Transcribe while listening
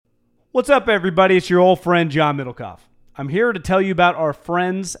What's up, everybody? It's your old friend, John Middlecoff. I'm here to tell you about our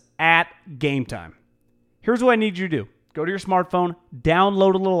friends at Game Time. Here's what I need you to do. Go to your smartphone,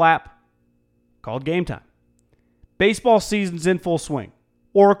 download a little app called Game Time. Baseball season's in full swing.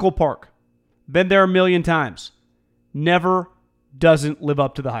 Oracle Park. Been there a million times. Never doesn't live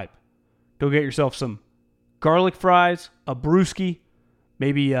up to the hype. Go get yourself some garlic fries, a brewski,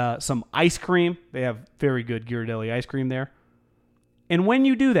 maybe some ice cream. They have very good Ghirardelli ice cream there. And when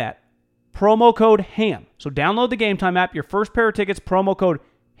you do that, promo code HAM. So download the Game Time app. Your first pair of tickets, promo code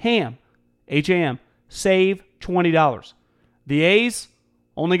HAM, H-A-M, save $20. The A's,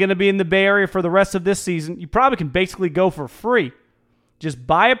 only going to be in the Bay Area for the rest of this season. You probably can basically go for free. Just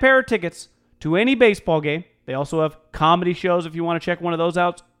buy a pair of tickets to any baseball game. They also have comedy shows if you want to check one of those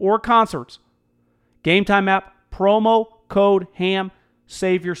out, or concerts. Game Time app, promo code HAM,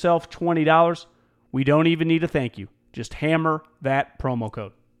 save yourself $20. We don't even need a thank you. Just hammer that promo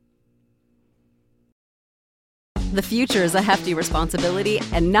code. The future is a hefty responsibility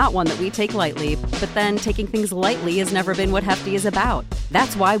and not one that we take lightly. But then taking things lightly has never been what Hefty is about.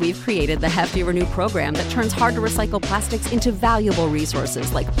 That's why we've created the Hefty Renew program that turns hard-to-recycle plastics into valuable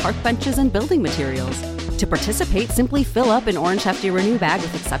resources like park benches and building materials. To participate, simply fill up an orange Hefty Renew bag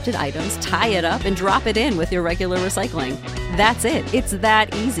with accepted items, tie it up, and drop it in with your regular recycling. That's it. It's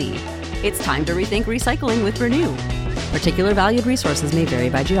that easy. It's time to rethink recycling with Renew. Particular valued resources may vary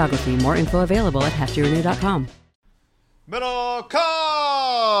by geography. More info available at heftyrenew.com.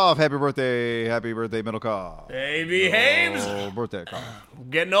 Middlecoff! Happy birthday, Middlecoff. Baby Hames! Oh, birthday, Coff.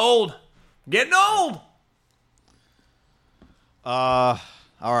 Getting old. All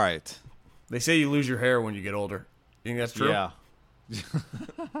right. They say you lose your hair when you get older. You think that's true? Yeah.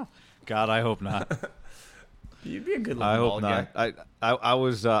 God, I hope not. You'd be a good looking I hope bald not. guy. I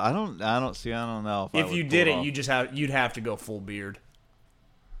was. I don't know If you did it, you'd have to go full beard.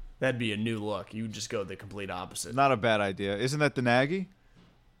 That'd be a new look. You would just go the complete opposite. Not a bad idea. Isn't that the Nagy?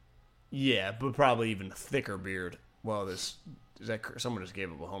 Yeah, but probably even a thicker beard. Well, someone just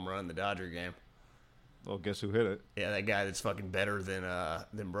gave up a home run in the Dodger game. Well, guess who hit it? Yeah, that guy that's fucking better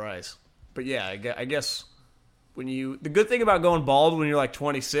than Bryce. But yeah, I guess the good thing about going bald when you're like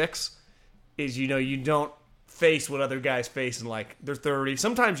 26 is you don't face what other guys face in like their 30s.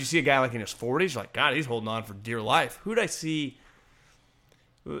 Sometimes you see a guy like in his 40s, you're like, God, he's holding on for dear life. Who'd I see?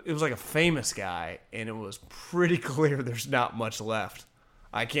 It was like a famous guy, and it was pretty clear there's not much left.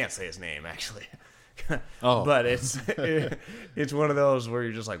 I can't say his name, actually. Oh. But it's one of those where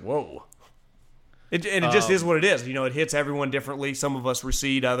you're just like, whoa. It just is what it is. It hits everyone differently. Some of us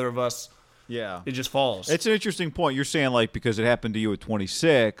recede, other of us, it just falls. It's an interesting point. You're saying, like, because it happened to you at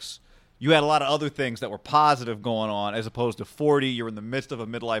 26, you had a lot of other things that were positive going on, as opposed to 40, you're in the midst of a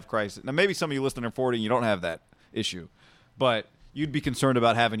midlife crisis. Now, maybe some of you listening are 40 and you don't have that issue. But you'd be concerned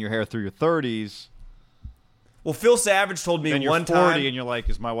about having your hair through your 30s. Well, Phil Savage told me you're one 40 time, and you're like,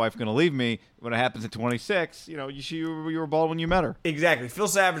 is my wife going to leave me? When it happens at 26, you were bald when you met her. Exactly. Phil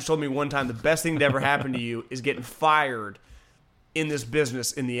Savage told me one time the best thing to ever happen to you is getting fired in this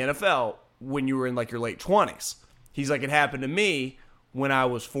business in the NFL when you were in like your late 20s. He's like, it happened to me when I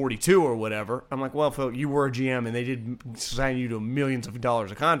was 42 or whatever. I'm like, well, Phil, you were a GM and they did sign you to millions of dollars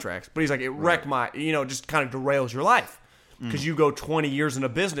of contracts. But he's like, it wrecked just kind of derails your life. Because you go 20 years in a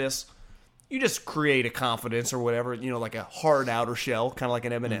business, you just create a confidence or whatever, like a hard outer shell, kind of like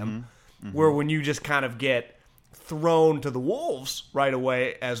an M&M, where when you just kind of get thrown to the wolves right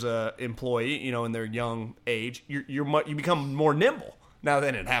away as a employee, in their young age, you become more nimble. Now,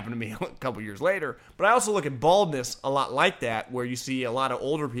 then it happened to me a couple years later. But I also look at baldness a lot like that, where you see a lot of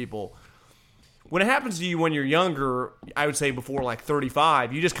older people. When it happens to you when you're younger, I would say before like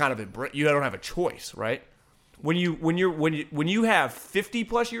 35, you just kind of you don't have a choice, right? When you have 50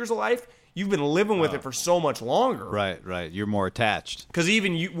 plus years of life, you've been living with it for so much longer. Right. You're more attached. Because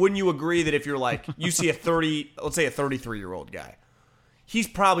wouldn't you agree that if you're like, you see let's say a 33-year-old guy, he's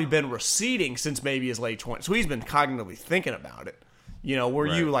probably been receding since maybe his late 20s. So he's been cognitively thinking about it. You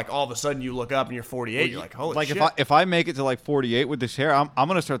like all of a sudden you look up and you're 48, you're like, holy shit. If I make it to like 48 with this hair, I'm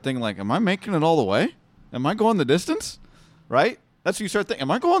going to start thinking like, am I making it all the way? Am I going the distance? Right? That's what you start thinking,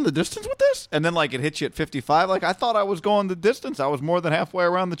 am I going the distance with this? And then, like, it hits you at 55. Like, I thought I was going the distance. I was more than halfway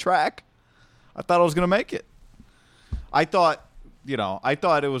around the track. I thought I was going to make it. I thought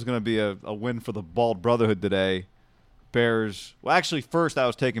it was going to be a win for the Bald Brotherhood today. Bears. Well, actually, first I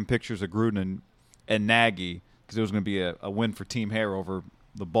was taking pictures of Gruden and Nagy because it was going to be a win for Team Hair over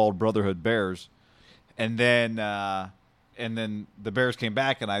the Bald Brotherhood Bears. And then the Bears came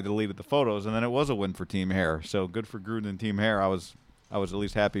back, and I deleted the photos, and then it was a win for Team Hair. So good for Gruden and Team Hair. I was at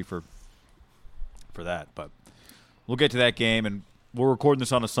least happy for that. But we'll get to that game, and we're recording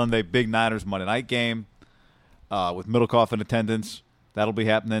this on a Sunday. Big Niners Monday night game with Middlecoff in attendance. That'll be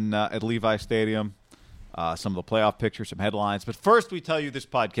happening at Levi Stadium. Some of the playoff pictures, some headlines. But first, we tell you this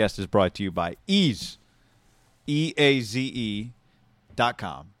podcast is brought to you by Eaze, EAZE.com,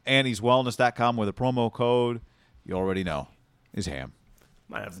 and EazeWellness.com, where the promo code, you already know, is HAM.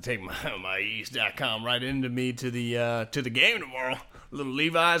 Might have to take my Ease.com right into me to the game tomorrow. A little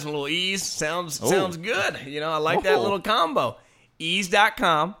Levi's and a little Ease sounds good. I like that little combo.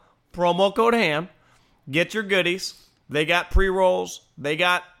 Ease.com, promo code HAM. Get your goodies. They got pre-rolls. They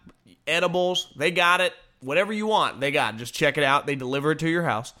got edibles. They got it. Whatever you want, they got it. Just check it out. They deliver it to your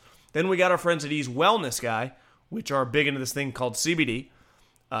house. Then we got our friends at Ease Wellness Guy, which are big into this thing called CBD.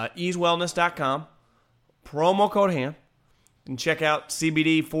 EazeWellness.com, promo code HAM. And check out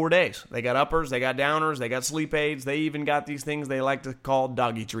CBD 4 days. They got uppers, they got downers, they got sleep aids. They even got these things they like to call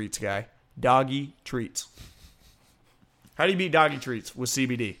doggy treats, guy. Doggy treats. How do you beat doggy treats with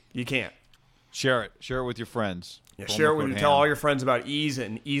CBD? You can't. Share it. Share it with your friends. Yeah, share it with you. Tell all your friends about Ease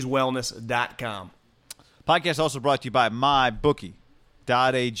and EazeWellness.com. Podcast also brought to you by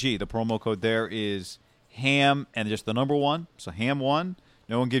MyBookie.ag. The promo code there is HAM and just the number 1. So HAM1.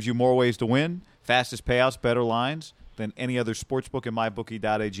 No one gives you more ways to win. Fastest payouts, better lines than any other sportsbook in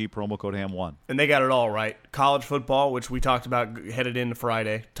MyBookie.ag. Promo code HAM1. And they got it all right. College football, which we talked about headed into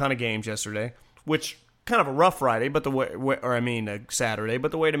Friday. Ton of games yesterday, which kind of a rough Friday, but Saturday.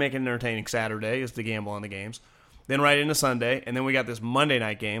 But the way to make an entertaining Saturday is to gamble on the games. Then right into Sunday, and then we got this Monday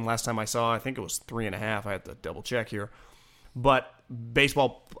night game. Last time I saw, I think it was 3.5. I have to double check here. But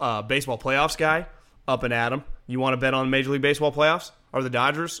baseball playoffs guy up and at 'em. You want to bet on Major League Baseball playoffs? Are the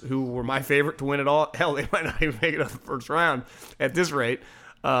Dodgers, who were my favorite to win it all? Hell, they might not even make it out of the first round at this rate.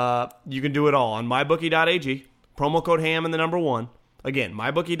 You can do it all on MyBookie.ag. Promo code HAM and the number 1. Again,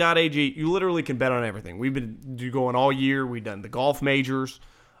 MyBookie.ag. You literally can bet on everything. We've been going all year. We've done the golf majors.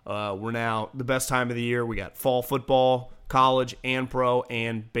 We're now the best time of the year. We got fall football, college, and pro,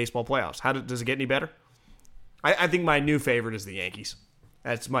 and baseball playoffs. Does it get any better? I think my new favorite is the Yankees.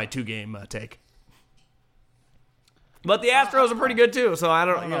 That's my 2-game take. But the Astros are pretty good too, so I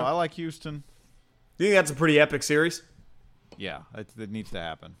don't know. I like Houston. Do you think that's a pretty epic series? Yeah, it needs to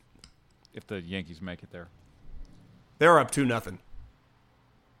happen if the Yankees make it there. They're up 2-0.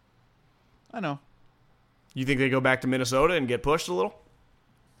 I know. You think they go back to Minnesota and get pushed a little?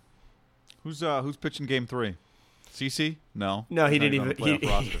 Who's pitching Game 3? CC? No. No, he didn't even.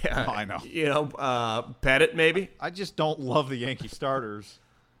 Yeah, I know. Pettit maybe. I just don't love the Yankee starters.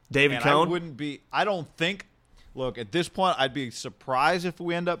 David Cone. I don't think. Look, at this point, I'd be surprised if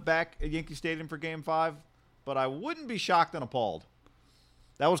we end up back at Yankee Stadium for Game 5, but I wouldn't be shocked and appalled.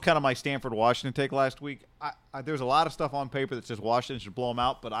 That was kind of my Stanford-Washington take last week. There's a lot of stuff on paper that says Washington should blow them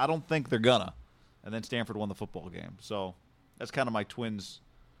out, but I don't think they're gonna. And then Stanford won the football game, so that's kind of my Twins.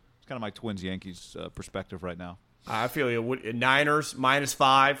 It's kind of my Twins-Yankees perspective right now. I feel you. Niners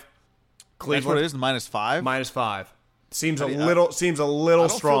 -5. Cleveland. That's what it is. -5. -5 seems a little I don't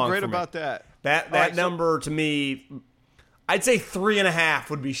strong. Feel great for me. about that. That number to me, I'd say 3.5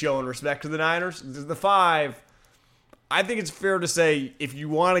 would be showing respect to the Niners. The 5, I think it's fair to say if you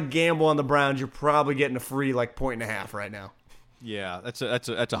want to gamble on the Browns, you're probably getting a free 1.5 right now. Yeah, that's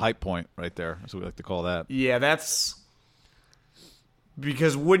a hype point right there. That's what we like to call that. Yeah, that's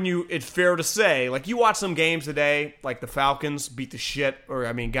because it's fair to say, you watch some games today, the Falcons got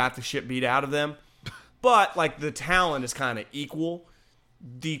the shit beat out of them, but the talent is kind of equal.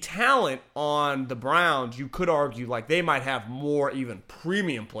 The talent on the Browns, you could argue, they might have more even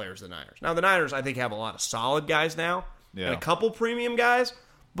premium players than the Niners. Now, the Niners, I think, have a lot of solid guys now and a couple premium guys,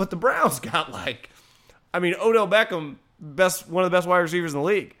 but the Browns got, Odell Beckham, one of the best wide receivers in the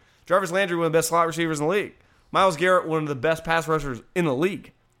league. Jarvis Landry, one of the best slot receivers in the league. Myles Garrett, one of the best pass rushers in the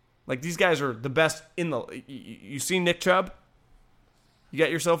league. These guys are the best in the – you seen Nick Chubb? You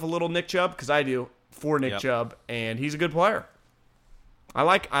got yourself a little Nick Chubb? Because I do, for Nick Chubb, and he's a good player. I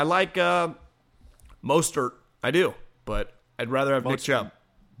like Mostert. I do, but I'd rather have Nick Chubb.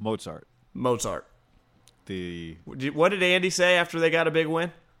 Mozart. What did Andy say after they got a big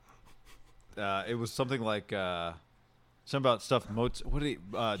win? It was something like something about stuff Mozart. What did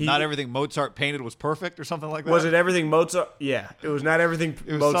not everything Mozart painted was perfect, or something like that. Was it everything Mozart? Yeah, it was not everything.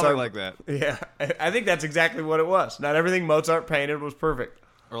 It was Mozart, something like that. Yeah, I think that's exactly what it was. Not everything Mozart painted was perfect.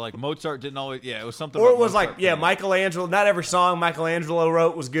 Or Mozart didn't always. Yeah, it was something. Or it was Mozart Michelangelo. Not every song Michelangelo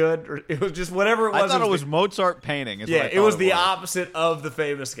wrote was good. Or it was just whatever it was. I thought it was Mozart painting. It was the opposite of the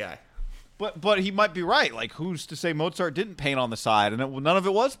famous guy. But he might be right. Who's to say Mozart didn't paint on the side and none of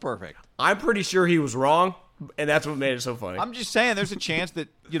it was perfect? I'm pretty sure he was wrong, and that's what made it so funny. I'm just saying there's a chance that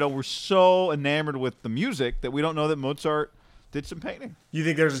we're so enamored with the music that we don't know that Mozart did some painting. You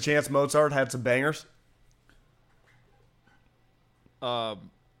think there's a chance Mozart had some bangers? Now,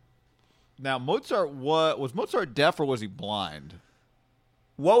 Mozart, was Mozart deaf or was he blind?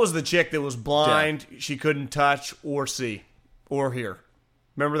 What was the chick that was blind, she couldn't touch or see or hear?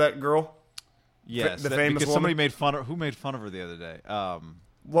 Remember that girl? Yes. The famous because woman? somebody made fun of, who made fun of her the other day?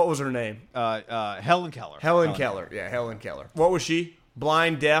 What was her name? Helen Keller. Helen Keller. Yeah, Helen Keller. What was she?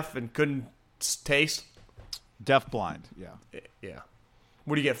 Blind, deaf, and couldn't taste? Deaf blind, yeah. Yeah.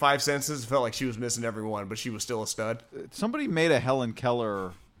 What do you get, 5 senses? It felt like she was missing every one, but she was still a stud. Somebody made a Helen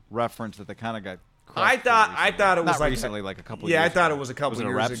Keller reference that they kind of got I thought it was not like recently, like a couple of yeah, years I thought ago. it was a couple Was it a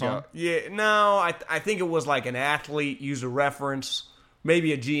years rap ago. song? Yeah, no, I think it was like an athlete used a reference,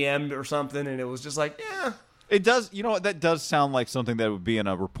 maybe a GM or something, and it was just like, yeah. It does, that does sound like something that would be in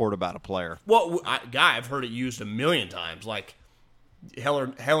a report about a player. Well, I've heard it used a million times. Like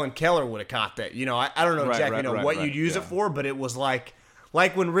Helen Keller would have caught that. I don't know Right, exactly right, what right, you'd use yeah. it for, but it was like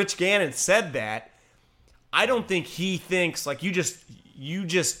when Rich Gannon said that. I don't think he thinks like you just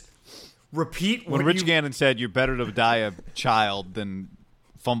repeat When what Rich you, Gannon said, "You're better to die a child than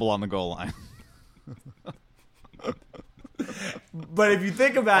fumble on the goal line." But if you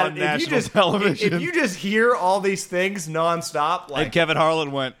think about On it, if national television. if you just hear all these things nonstop, like And Kevin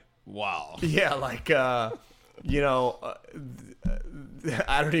Harlan went, "Wow." yeah, like I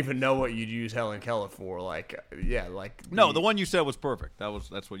don't even know what you'd use Helen Keller for. Like No, the one you said was perfect.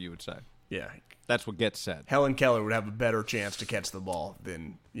 That's what you would say. yeah. That's what gets said. Helen Keller would have a better chance to catch the ball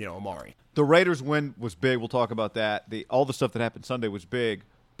than Amari. The Raiders win was big. We'll talk about that. All the stuff that happened Sunday was big.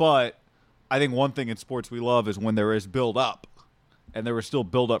 But I think one thing in sports we love is when there is build-up. And there was still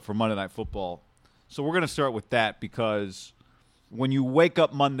build-up for Monday Night Football. So we're going to start with that because when you wake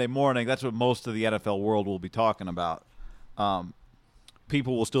up Monday morning, that's what most of the NFL world will be talking about.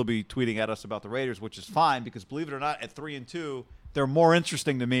 People will still be tweeting at us about the Raiders, which is fine because, believe it or not, at 3-2, they're more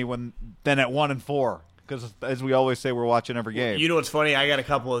interesting to me than at 1-4. Because, as we always say, we're watching every game. You know what's funny? I got a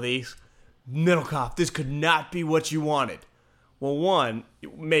couple of these. Middlecoff, this could not be what you wanted. Well, one,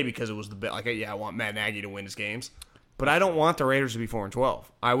 maybe because it was the bit. Like, yeah, I want Matt Nagy to win his games. But I don't want the Raiders to be 4-12.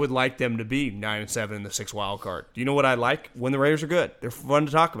 I would like them to be 9-7 in the 6th wild card. Do you know what I like? When the Raiders are good. They're fun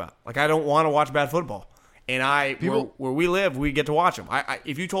to talk about. Like, I don't want to watch bad football. And where we live, we get to watch them.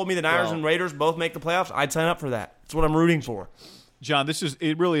 If you told me the Niners and Raiders both make the playoffs, I'd sign up for that. That's what I'm rooting for. John,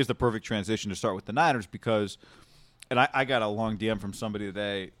 it really is the perfect transition to start with the Niners because, and I got a long DM from somebody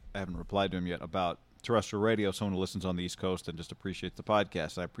today, I haven't replied to him yet, about terrestrial radio, someone who listens on the East Coast and just appreciates the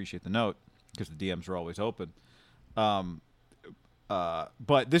podcast. I appreciate the note because the DMs are always open.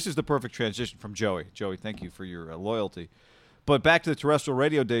 But this is the perfect transition from Joey. Joey, thank you for your loyalty. But back to the terrestrial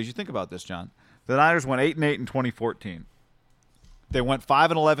radio days, you think about this, John. The Niners went 8-8 in 2014. They went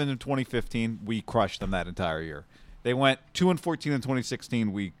 5-11 in 2015. We crushed them that entire year. They went 2-14 in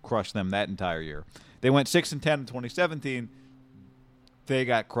 2016. We crushed them that entire year. They went 6-10 in 2017. They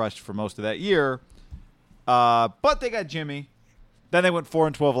got crushed for most of that year. But they got Jimmy. Then they went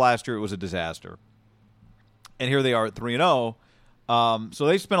 4-12 last year. It was a disaster. And here they are at 3-0. So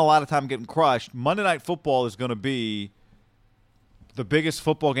they spent a lot of time getting crushed. Monday Night Football is going to be the biggest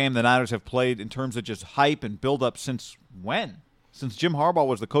football game the Niners have played in terms of just hype and build-up since when? Since Jim Harbaugh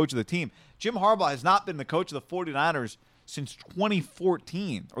was the coach of the team. Jim Harbaugh has not been the coach of the 49ers since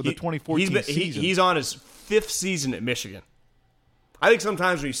 2014 or the 2014 season. He's on his 5th season at Michigan. I think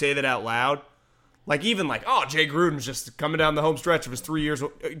sometimes when you say that out loud, like even like, oh, Jay Gruden's just coming down the home stretch of his 3 years.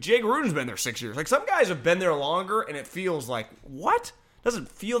 Jay Gruden's been there 6 years. Like some guys have been there longer, and it feels like, what? Doesn't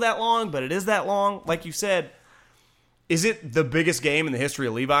feel that long, but it is that long. Like you said, is it the biggest game in the history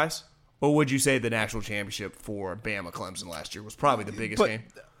of Levi's? Or would you say the national championship for Bama Clemson last year was probably the biggest game?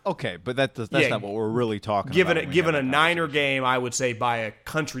 Okay, but that's not what we're really talking about. Given a Niner game, I would say by a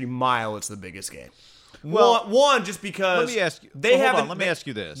country mile, it's the biggest game. Well, one just because let me ask you. Let me ask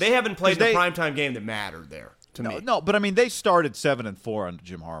you this: they haven't played the primetime game that mattered there to me. No, but I mean they started 7-4 under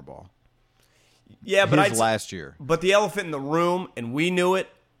Jim Harbaugh. Yeah, but last year. But the elephant in the room, and we knew it,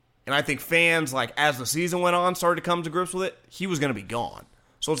 and I think fans, like as the season went on, started to come to grips with it. He was going to be gone.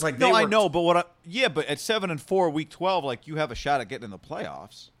 So it's like I know, but but at 7-4, week 12, like you have a shot at getting in the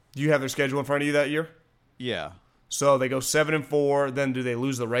playoffs. Do you have their schedule in front of you that year? Yeah. So they go 7-4. Then do they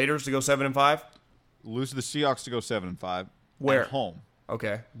lose the Raiders to go 7-5? Lose to the Seahawks to go 7-5. Where? At home.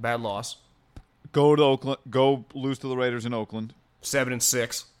 Okay, bad loss. Go to Oakland. Go lose to the Raiders in Oakland.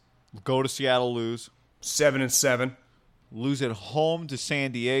 7-6. Go to Seattle. Lose. 7-7. Lose at home to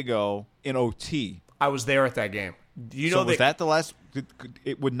San Diego in OT. I was there at that game. Was that the last?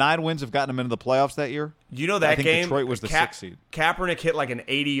 Would 9 wins have gotten them into the playoffs that year? You know that I think game? Detroit was the 6th seed. Kaepernick hit like an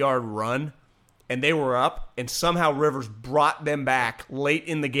 80-yard run, and they were up, and somehow Rivers brought them back late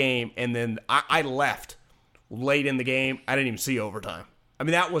in the game, and then I left late in the game. I didn't even see overtime. I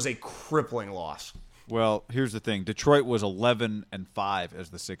mean, that was a crippling loss. Well, here's the thing. Detroit was 11-5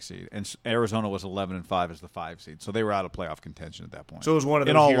 as the 6th seed, and Arizona was 11-5 as the 5 seed. So they were out of playoff contention at that point. So it was one of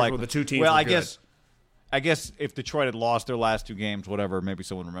those years where the two teams were good. I guess if Detroit had lost their last 2 games, whatever, maybe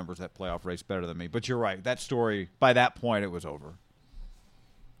someone remembers that playoff race better than me. But you're right. That story, by that point, it was over.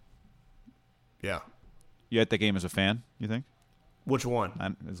 Yeah. You at the game as a fan, you think? Which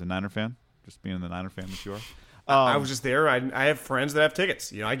one? As a Niner fan? Just being the Niner fan that you are? I was just there. I have friends that have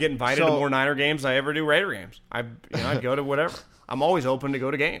tickets. I get invited to more Niner games than I ever do Raider games. I go to whatever. I'm always open to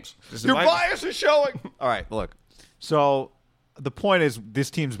go to games. Your bias is showing. All right, look. So the point is this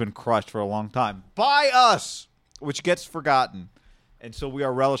team's been crushed for a long time by us, which gets forgotten. And so we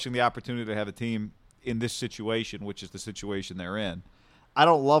are relishing the opportunity to have a team in this situation, which is the situation they're in. I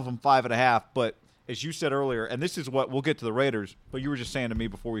don't love them 5.5, but as you said earlier, and this is what we'll get to the Raiders, but you were just saying to me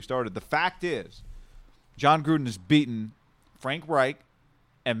before we started, the fact is John Gruden has beaten Frank Reich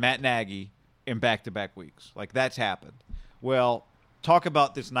and Matt Nagy in back-to-back weeks. Like, that's happened. Well, talk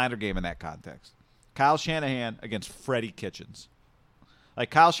about this Niner game in that context. Kyle Shanahan against Freddie Kitchens. Like,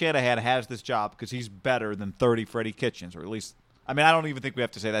 Kyle Shanahan has this job because he's better than 30 Freddie Kitchens, or at least, I mean, I don't even think we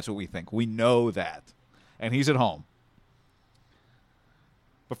have to say that's what we think. We know that. And he's at home.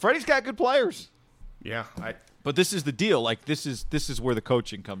 But Freddie's got good players. Yeah. But this is the deal. Like, this is where the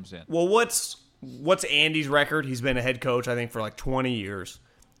coaching comes in. Well, what's Andy's record? He's been a head coach, I think, for like 20 years.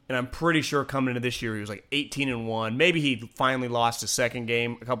 And I'm pretty sure coming into this year, he was like 18-1. Maybe he finally lost his second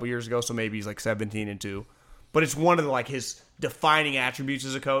game a couple years ago, so maybe he's like 17-2. But it's one of the, like, his defining attributes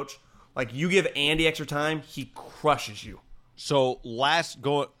as a coach. Like, you give Andy extra time, he crushes you. So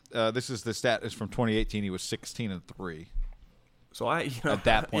this is the stat is from 2018. He was 16-3. So at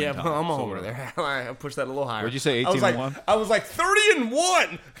that point, yeah, I'm a homer there. I pushed that a little higher. What'd you say? 18-1. I was like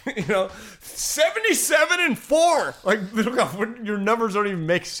 30-1. 77-4. Like, look, your numbers don't even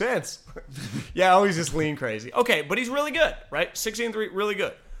make sense. Yeah, I always just lean crazy. Okay, but he's really good, right? 16-3, really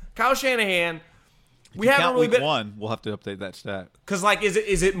good. Kyle Shanahan. We haven't really been. One, we'll have to update that stat. Because, like, is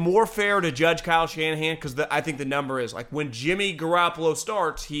it more fair to judge Kyle Shanahan? Because I think the number is like when Jimmy Garoppolo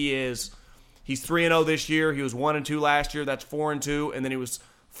starts, He's 3-0 this year. He was 1-2 last year. That's 4-2, and then he was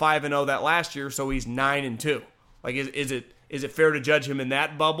 5-0 that last year. So he's 9-2. Like, is it fair to judge him in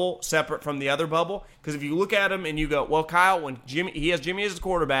that bubble separate from the other bubble? Because if you look at him and you go, well, Kyle, when he has Jimmy as his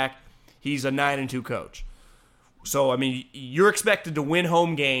quarterback, he's a 9-2 coach. So I mean, you're expected to win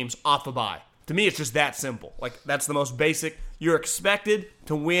home games off a bye. To me, it's just that simple. Like, that's the most basic. You're expected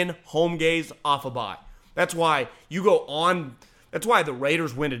to win home games off a bye. That's why you go on. That's why the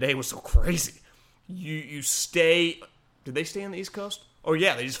Raiders win today was so crazy. You stay. Did they stay on the East Coast? Oh,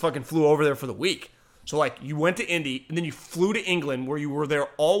 yeah. They just fucking flew over there for the week. So, like, you went to Indy, and then you flew to England, where you were there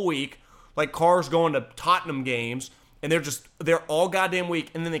all week, like cars going to Tottenham games, and they're all goddamn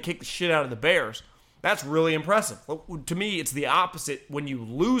week, and then they kick the shit out of the Bears. That's really impressive. To me, it's the opposite when you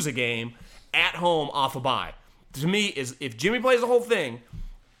lose a game at home off a bye. To me, is if Jimmy plays the whole thing,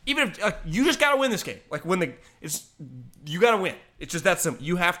 even if you just got to win this game. Like, you got to win. It's just that simple.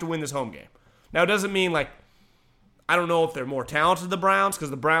 You have to win this home game. Now, it doesn't mean, like, I don't know if they're more talented than the Browns, because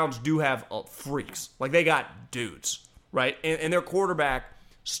the Browns do have freaks. Like, they got dudes, right? And their quarterback,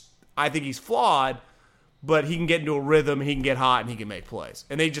 I think he's flawed, but he can get into a rhythm, he can get hot, and he can make plays.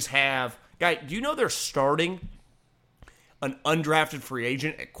 And they just have, guy, do you know they're starting an undrafted free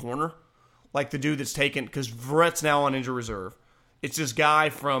agent at corner? Like the dude that's taken, because Verrett's now on injured reserve. It's this guy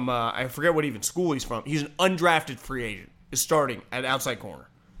from, I forget what even school he's from. He's an undrafted free agent, is starting at outside corner.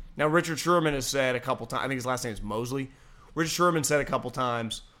 Now, Richard Sherman has said a couple times, I think his last name is Mosley. Richard Sherman said a couple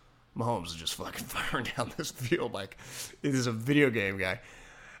times, Mahomes is just fucking firing down this field like it is a video game guy.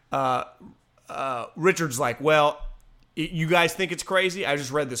 Richard's like, well, you guys think it's crazy? I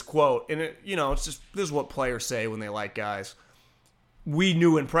just read this quote, and it's just, this is what players say when they like guys. We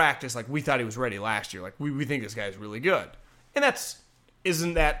knew in practice, like, we thought he was ready last year. Like, we think this guy's really good. And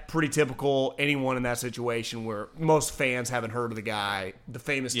isn't that pretty typical? Anyone in that situation where most fans haven't heard of the guy, the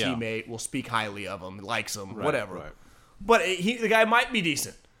famous teammate will speak highly of him, likes him, whatever. Right. But the guy might be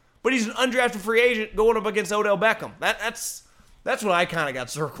decent. But he's an undrafted free agent going up against Odell Beckham. That's what I kind of got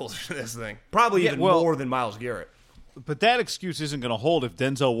circled in this thing. Probably even more than Myles Garrett. But that excuse isn't going to hold if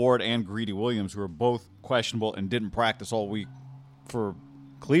Denzel Ward and Greedy Williams, who are both questionable and didn't practice all week for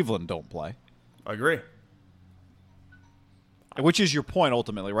Cleveland, don't play. I agree. Which is your point,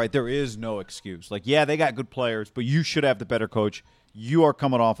 ultimately, right? There is no excuse. Like, yeah, they got good players, but you should have the better coach. You are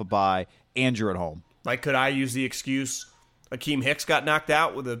coming off a bye, and you're at home. Like, could I use the excuse, Akeem Hicks got knocked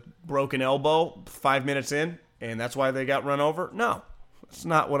out with a broken elbow 5 minutes in, and that's why they got run over? No, that's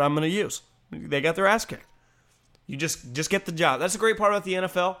not what I'm going to use. They got their ass kicked. You just get the job. That's the great part about the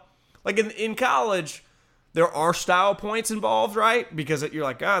NFL. Like in college, there are style points involved, right? Because you're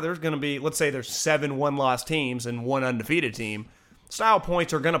like, there's going to be, let's say there's 7 one-loss teams and 1 undefeated team. Style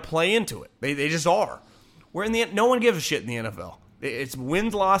points are going to play into it. They just are. Where in the no one gives a shit in the NFL. It's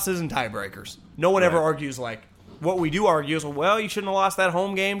wins, losses, and tiebreakers. No one ever argues like, what we do argue is, well, you shouldn't have lost that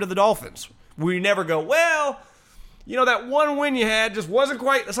home game to the Dolphins. We never go, well, that one win you had just wasn't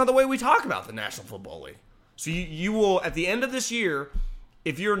quite, that's not the way we talk about the National Football League. So you will, at the end of this year,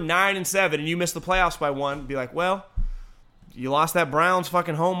 if you're 9-7 and you miss the playoffs by 1, be like, well, you lost that Browns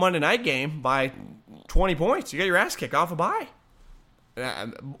fucking home Monday night game by 20 points. You got your ass kicked off a bye.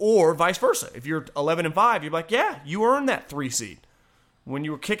 Or vice versa. If you're 11-5, you're like, yeah, you earned that 3 seed when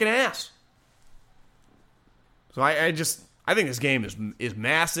you were kicking ass. So I think this game is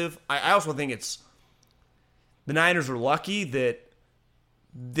massive. I also think the Niners are lucky that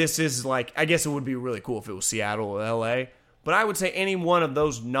this is like, I guess it would be really cool if it was Seattle or LA, but I would say any one of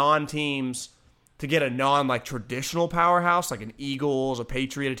those non-teams to get a like traditional powerhouse, like an Eagles, a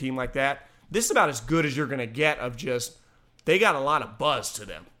Patriot, a team like that, this is about as good as you're going to get of just, they got a lot of buzz to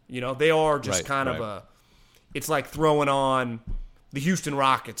them. They are just it's like throwing on the Houston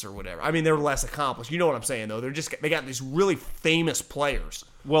Rockets or whatever. I mean, they're less accomplished. You know what I'm saying, though. They got these really famous players.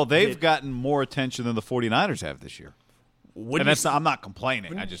 Well, they've gotten more attention than the 49ers have this year. I'm not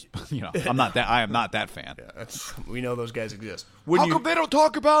complaining. I just, I am not that fan. Yeah, we know those guys exist. How come they don't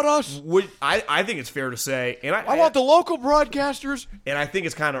talk about us? I think it's fair to say, and I want the local broadcasters. And I think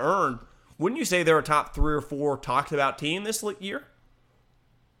it's kind of earned. Wouldn't you say they're a top 3 or 4 talked about team this year?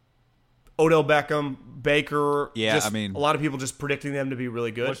 Odell Beckham, Baker. Yeah, a lot of people just predicting them to be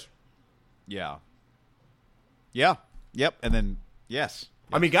really good. Yeah. Yep. And then, yes.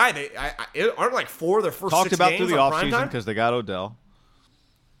 I mean, they aren't like 4 of their first talked 6 about games through the offseason because they got Odell.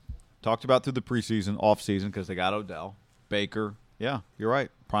 Talked about through the preseason, offseason because they got Odell. Baker. Yeah, you're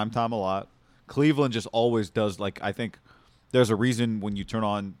right. Primetime a lot. Cleveland just always does, I think there's a reason when you turn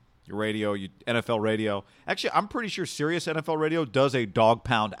on your radio, NFL radio. Actually, I'm pretty sure Sirius NFL radio does a dog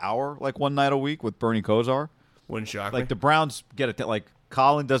pound hour one night a week with Bernie Kosar. Wouldn't shock me. The Browns get it.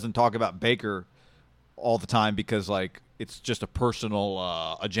 Colin doesn't talk about Baker all the time because it's just a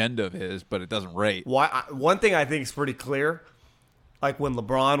personal agenda of his, but it doesn't rate. One thing I think is pretty clear, when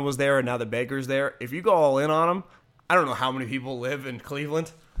LeBron was there and now that Baker's there, if you go all in on him, I don't know how many people live in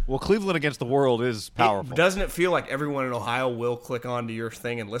Cleveland. Well, Cleveland against the world is powerful. Doesn't it feel like everyone in Ohio will click onto your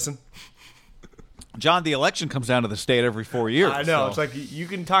thing and listen? John, the election comes down to the state every 4 years. I know. So. It's like you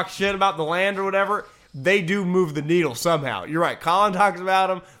can talk shit about the land or whatever. They do move the needle somehow. You're right. Colin talks about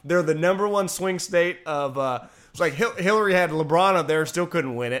them. They're the number 1 swing state of it's like Hillary had LeBron up there, still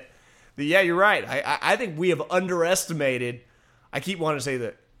couldn't win it. But yeah, you're right. I think we have underestimated. I keep wanting to say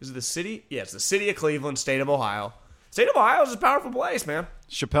that. Is it the city? Yeah, it's the city of Cleveland, state of Ohio. State of Ohio is a powerful place, man.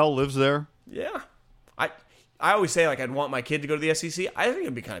 Chappelle lives there. Yeah. I always say, I'd want my kid to go to the SEC. I think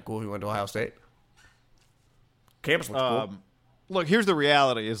it'd be kind of cool if he went to Ohio State. Campus looks cool. Look, here's the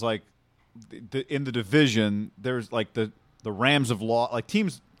reality is, in the division, there's, the Rams of law,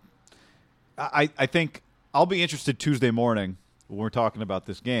 teams. I think I'll be interested Tuesday morning when we're talking about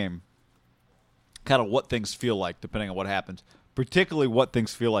this game, kind of what things feel like depending on what happens, particularly what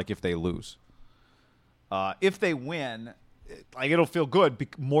things feel like if they lose. If they win, it'll feel good,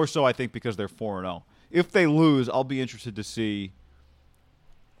 more so I think because they're 4-0. If they lose, I'll be interested to see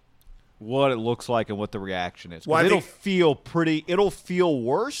what it looks like and what the reaction is. Well, it'll feel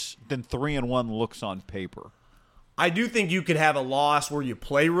worse than 3-1 looks on paper. I do think you could have a loss where you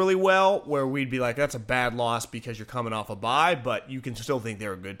play really well, where we'd be like, that's a bad loss because you're coming off a bye, but you can still think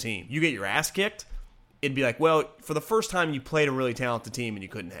they're a good team. You get your ass kicked, it'd be like, well, for the first time you played a really talented team and you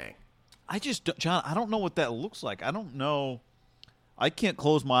couldn't hang. John, I don't know what that looks like. I don't know. I can't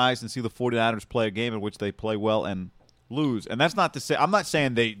close my eyes and see the 49ers play a game in which they play well and lose. And that's not to say – I'm not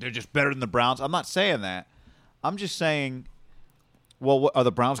saying they're just better than the Browns. I'm not saying that. I'm just saying, well, are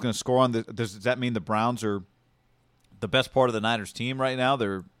the Browns going to score on – does that mean the Browns are the best part of the Niners team right now?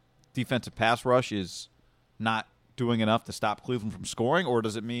 Their defensive pass rush is not doing enough to stop Cleveland from scoring? Or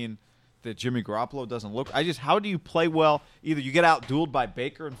does it mean – that Jimmy Garoppolo doesn't look. How do you play well? Either you get out-dueled by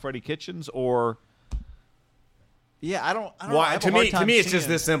Baker and Freddie Kitchens, or I don't know. To me, it's just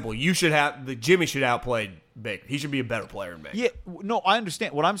this simple. Jimmy should outplay Baker. He should be a better player than Baker. Yeah, no, I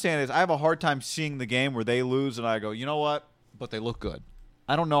understand. What I'm saying is I have a hard time seeing the game where they lose and I go, you know what? But they look good.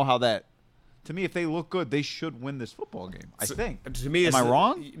 I don't know how that. To me, if they look good, they should win this football game. I think. To me, am I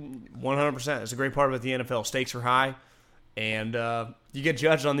wrong? 100%. It's a great part about the NFL. Stakes are high. And you get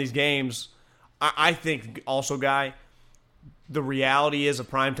judged on these games. I think also, Guy, the reality is of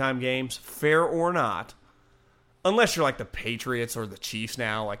primetime games, fair or not, unless you're like the Patriots or the Chiefs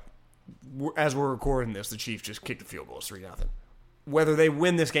now, like as we're recording this, the Chiefs just kicked a field goal, 3-0. Whether they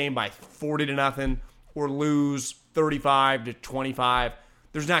win this game by 40-0 or lose 35-25,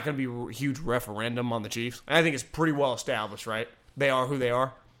 there's not going to be a huge referendum on the Chiefs. And I think it's pretty well established, right? They are who they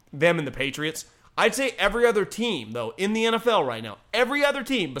are. Them and the Patriots. I'd say every other team, though, in the NFL right now, every other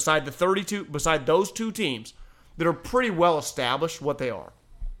team beside those two teams that are pretty well established what they are.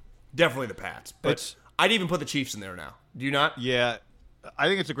 Definitely the Pats. But I'd even put the Chiefs in there now. Do you not? Yeah. I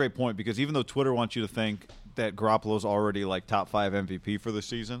think it's a great point because even though Twitter wants you to think that Garoppolo's already like top 5 MVP for the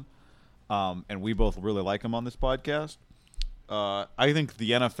season, and we both really like him on this podcast, I think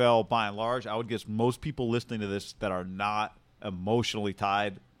the NFL, by and large, I would guess most people listening to this that are not emotionally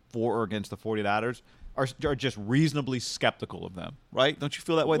tied for or against the 49ers are just reasonably skeptical of them, right? Don't you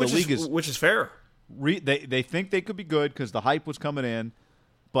feel that way? Which is fair. They think they could be good because the hype was coming in,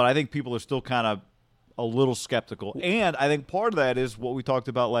 but I think people are still kind of a little skeptical. And I think part of that is what we talked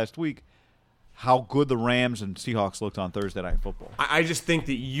about last week, how good the Rams and Seahawks looked on Thursday Night Football. I just think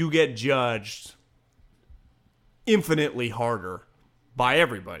that you get judged infinitely harder by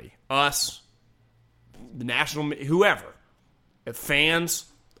everybody. Us, the national, whoever. Fans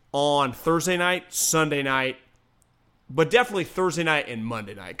on Thursday night, Sunday night, but definitely Thursday night and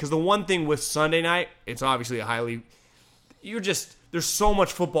Monday night. Because the one thing with Sunday night, it's obviously there's so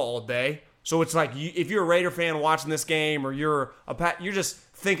much football all day. So it's like if you're a Raider fan watching this game or you're just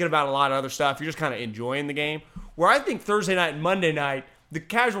thinking about a lot of other stuff. You're just kind of enjoying the game. Where I think Thursday night and Monday night, the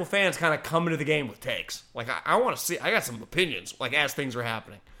casual fans kind of come into the game with takes. Like, I want to see, I got some opinions, like, as things are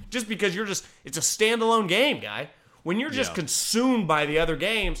happening. Just because it's a standalone game, guy. When you're just consumed by the other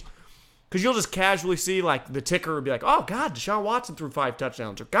games, because you'll just casually see, like, the ticker would be like, oh, God, Deshaun Watson threw 5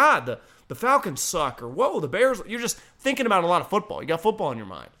 touchdowns. Or, God, the Falcons suck. Or, whoa, the Bears. You're just thinking about a lot of football. You got football in your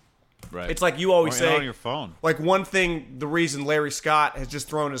mind. Right. It's like you always say. On your phone. Like, one thing, the reason Larry Scott has just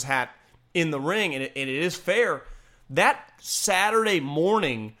thrown his hat in the ring, and it is fair, that Saturday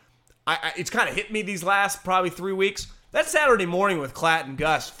morning, it's kind of hit me these last probably 3 weeks. That Saturday morning with Klatt and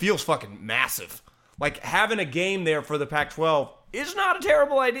Gus feels fucking massive. Like, having a game there for the Pac-12 is not a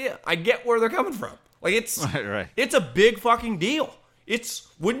terrible idea. I get where they're coming from. Like, it's It's a big fucking deal.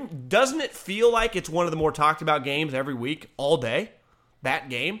 Doesn't it feel like it's one of the more talked about games every week, all day? That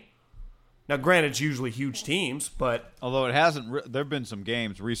game? Now, granted, it's usually huge teams, but although it hasn't, there have been some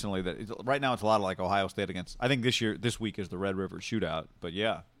games recently that right now it's a lot of like Ohio State against. I think this week is the Red River Shootout. But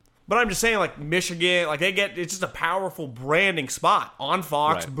yeah, but I'm just saying, like Michigan, like it's just a powerful branding spot on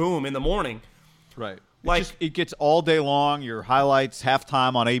Fox. Right. Boom in the morning. Right. Like it gets all day long. Your highlights,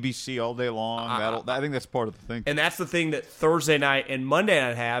 halftime on ABC all day long. I think that's part of the thing. And that's the thing that Thursday night and Monday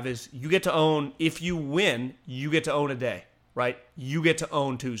night have is you get to own. If you win, you get to own a day. Right. You get to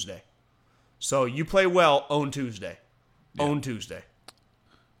own Tuesday. So you play well, own Tuesday. Yeah. Own Tuesday.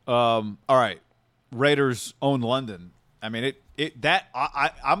 All right. Raiders own London. I mean,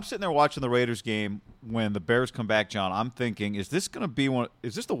 I'm sitting there watching the Raiders game when the Bears come back, John. I'm thinking, is this going to be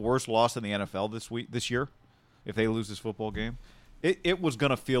is this the worst loss in the NFL this year if they lose this football game? It was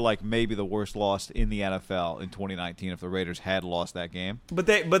going to feel like maybe the worst loss in the NFL in 2019 if the Raiders had lost that game. But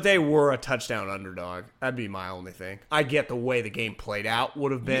they were a touchdown underdog. That'd be my only thing. I get the way the game played out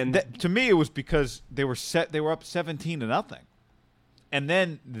would have been. To me, it was because they were up 17-0, and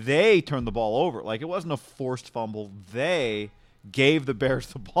then they turned the ball over. Like, it wasn't a forced fumble. They gave the Bears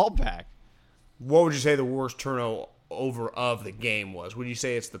the ball back. What would you say the worst turnover of the game was? Would you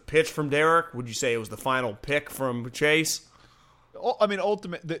say it's the pitch from Derek? Would you say it was the final pick from Chase? I mean,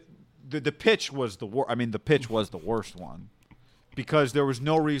 the pitch was the worst. I mean, the pitch was the worst one because there was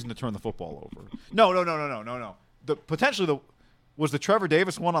no reason to turn the football over. No. Was the Trevor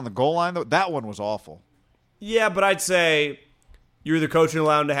Davis one on the goal line though? That one was awful. Yeah, but I'd say you're the coach and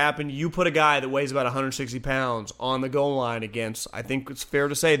allowing it to happen. You put a guy that weighs about 160 pounds on the goal line against, I think it's fair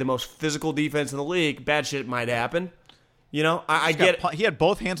to say, the most physical defense in the league. Bad shit might happen. You know, I get it. He had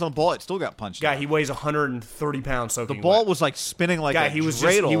both hands on the ball. It still got punched. Guy, he weighs 1130 pounds. So the ball was like spinning like a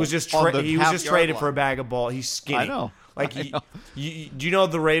dreidel. He was just traded for a bag of ball. He's skinny. I know. Like, do you know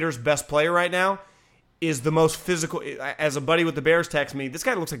the Raiders' best player right now is the most physical? As a buddy with the Bears texted me, this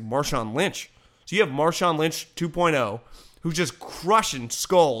guy looks like Marshawn Lynch. So you have Marshawn Lynch 2.0, who's just crushing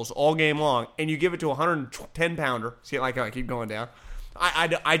skulls all game long, and you give it to a 110-pounder. See, like how I keep going down.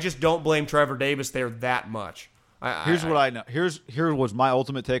 I just don't blame Trevor Davis there that much. Here's what I know. Here was my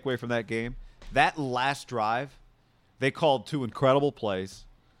ultimate takeaway from that game. That last drive, they called 2 incredible plays.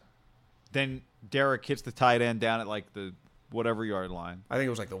 Then Derek hits the tight end down at like the whatever yard line. I think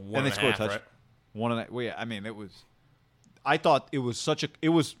it was like the one And they and a scored half, a touch. right? One and a, well, yeah, I mean, it was. I thought it was it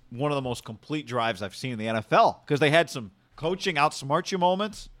was one of the most complete drives I've seen in the NFL because they had some coaching outsmart you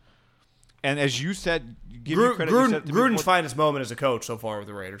moments, and as you said, give you credit. You said it to me Gruden's before- finest moment as a coach so far with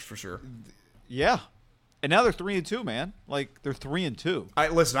the Raiders for sure. yeah, and now they're 3-2, man. Like they're 3-2. I've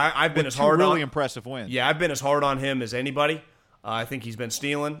been With as two hard really on. impressive wins. Yeah, I've been as hard on him as anybody. I think he's been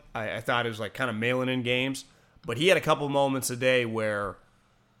stealing. I thought it was like kind of mailing in games, but he had a couple moments a day where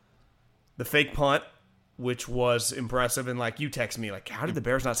the fake punt, which was impressive, and like you text me like, how did the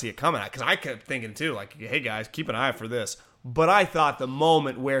Bears not see it coming? Because I kept thinking too, like, hey guys, keep an eye for this. But I thought the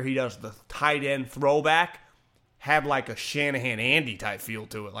moment where he does the tight end throwback had like a Shanahan Andy type feel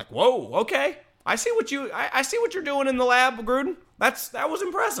to it. Like, whoa, okay, I see what you're doing in the lab, Gruden. That was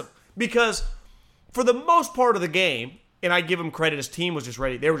impressive because for the most part of the game, and I give him credit, his team was just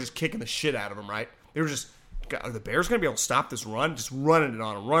ready. They were just kicking the shit out of him, right? They were just, are the Bears going to be able to stop this run? Just running it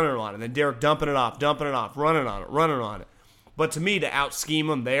on him. And then Derek dumping it off, running on it. But to me, to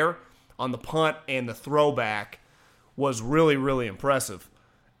out-scheme him there on the punt and the throwback was really, really impressive.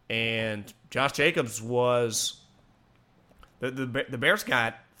 And Josh Jacobs was, the Bears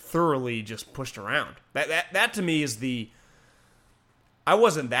got thoroughly just pushed around. That to me is I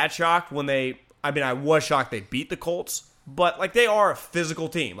wasn't that shocked when I was shocked they beat the Colts, but like they are a physical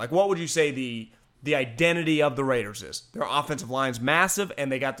team. Like what would you say the identity of the Raiders is? Their offensive line's massive,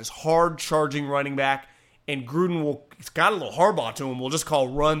 and they got this hard charging running back, and Gruden it's got a little Harbaugh to him. We'll just call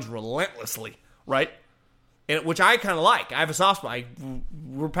runs relentlessly, right? And which I kind of like. I have a soft spot.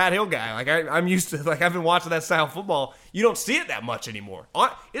 We're Pat Hill guy. Like I'm used to. Like I've been watching that style of football. You don't see it that much anymore.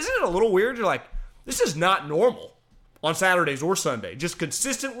 Isn't it a little weird? You're like, this is not normal on Saturdays or Sunday. Just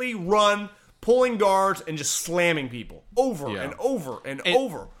consistently run, pulling guards, and just slamming people over and over and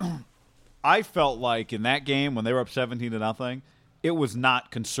over. I felt like in that game when they were up 17-0, it was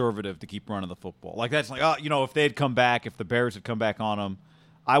not conservative to keep running the football. Like that's like, if they had come back, if the Bears had come back on them,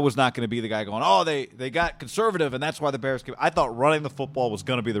 I was not going to be the guy going, they got conservative and that's why the Bears came. I thought running the football was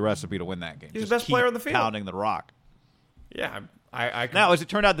going to be the recipe to win that game. He's the best player on the field. Pounding the rock. Yeah, I Now, as it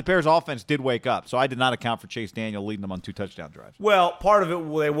turned out, the Bears offense did wake up, so I did not account for Chase Daniel leading them on 2 touchdown drives. Well, part of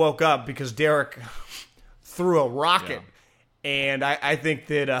it, they woke up because Derek threw a rocket, and I think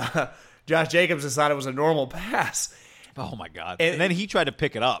that Josh Jacobs decided it was a normal pass. Oh, my God. And then he tried to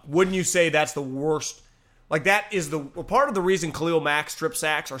pick it up. Wouldn't you say that's the worst? Like, that is part of the reason Khalil Mack's strip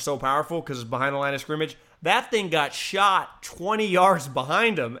sacks are so powerful because it's behind the line of scrimmage. That thing got shot 20 yards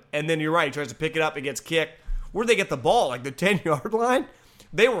behind him, and then you're right, he tries to pick it up, it gets kicked. Where'd they get the ball? Like the 10-yard line?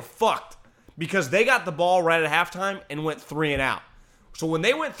 They were fucked because they got the ball right at halftime and went 3 and out. So when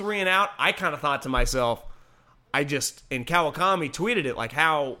they went 3 and out, I kind of thought to myself, and Kawakami tweeted it, like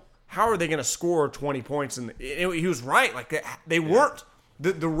how are they going to score 20 points? And he was right. Like they weren't.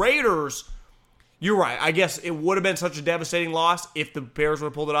 The Raiders, you're right. I guess it would have been such a devastating loss if the Bears would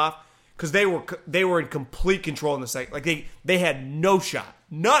have pulled it off because they were in complete control in the second. Like they had no shot.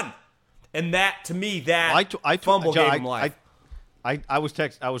 None. And that, to me, fumble gave him life. I was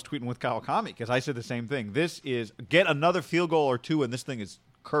tweeting with Kawakami because I said the same thing. This is get another field goal or two, and this thing is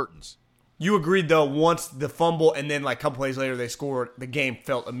curtains. You agreed, though, once the fumble and then like a couple plays later they scored, the game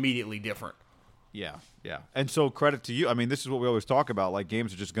felt immediately different. Yeah. And so credit to you. I mean, this is what we always talk about. Like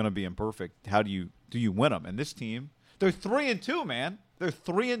games are just going to be imperfect. How do you win them? And this team, they're 3-2, man. They're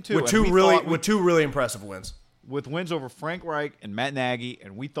 3-2 with two really impressive wins. With wins over Frank Reich and Matt Nagy,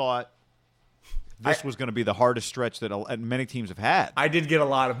 and we thought this was going to be the hardest stretch that many teams have had. I did get a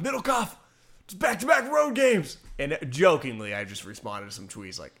lot of Middlecoff. It's back-to-back road games, and jokingly, I just responded to some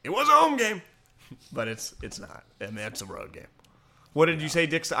tweets like, "It was a home game," but it's not. I mean, it's a road game. What did you say,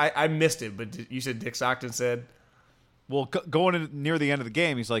 Dick? I missed it, but you said Dick Stockton said. Well, going in near the end of the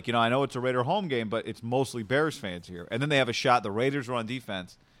game, he's like, I know it's a Raider home game, but it's mostly Bears fans here. And then they have a shot. The Raiders are on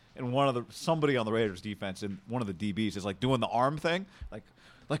defense, and somebody on the Raiders defense, and one of the DBs is like doing the arm thing, like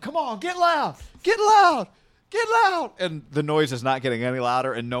come on, get loud, and the noise is not getting any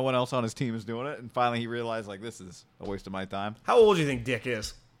louder, and no one else on his team is doing it. And finally, he realized like this is a waste of my time. How old do you think Dick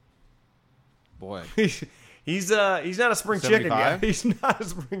is? Boy. He's not a spring 75? chicken guy. He's not a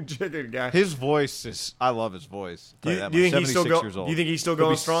spring chicken guy. His voice is. I love his voice. Do you think he's still going? Do you think he's still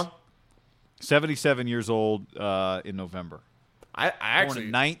going strong? 77 years old in November. I actually born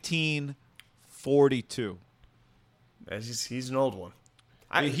in 1942. He's an old one.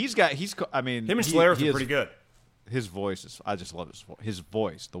 Him and Solaris are pretty good. His voice is. I just love his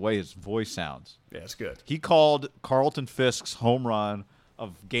voice. The way his voice sounds. Yeah, it's good. He called Carlton Fisk's home run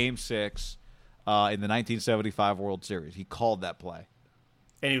of Game 6. In the 1975 World Series. He called that play.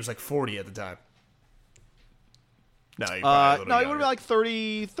 And he was like 40 at the time. No, you No, it would be like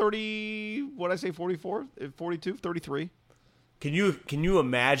 30, what did I say, 44, 42, 33. Can you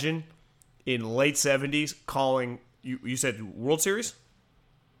imagine in late 70s calling, you said World Series?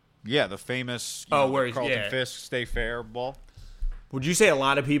 Yeah, the famous where Carlton Fisk Stay Fair ball. Would you say a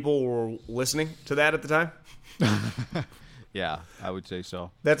lot of people were listening to that at the time? Yeah, I would say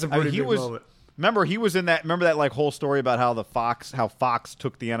so. That's a pretty big moment. Remember, he was in that. Remember that like whole story about how Fox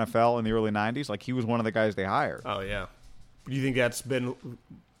took the NFL in the early '90s. Like he was one of the guys they hired. Oh yeah. Do you think that's been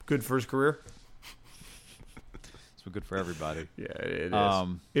good for his career? It's been good for everybody. Yeah, it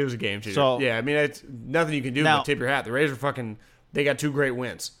is. It was a game changer. So, yeah, I mean, it's nothing you can do but tip your hat. The Raiders are fucking. They got 2 great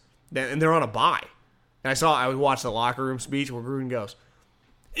wins, and they're on a bye. And I watched the locker room speech where Gruden goes,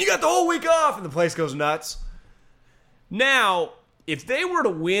 "You got the whole week off," and the place goes nuts. Now, if they were to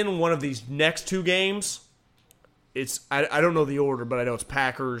win one of these next 2 games, it's I don't know the order, but I know it's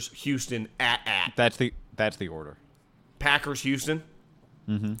Packers, Houston, at. That's the order. Packers, Houston.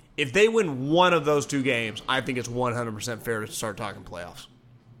 Mm-hmm. If they win one of those 2 games, I think it's 100% fair to start talking playoffs.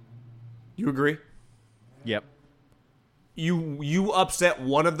 You agree? Yep. You upset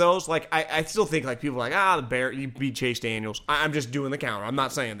one of those, like I still think like people are like the Bears, you beat Chase Daniels. I'm just doing the counter. I'm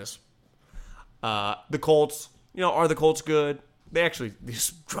not saying this. The Colts, are the Colts good? They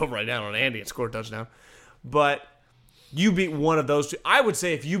just drove right down on Andy and scored a touchdown. But you beat one of those 2. I would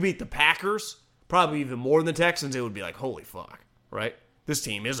say if you beat the Packers, probably even more than the Texans, it would be like, holy fuck, right? This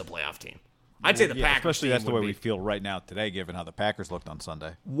team is a playoff team. I'd say the Packers especially team that's the way would we feel right now today, given how the Packers looked on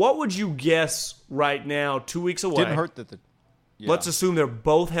Sunday. What would you guess right now, 2 weeks away? Didn't hurt that Let's assume they're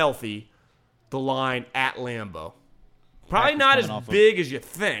both healthy. The line at Lambeau. Probably not as big as you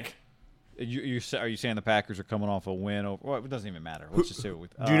think. Are you saying the Packers are coming off a win? Well, it doesn't even matter. Let's just say it.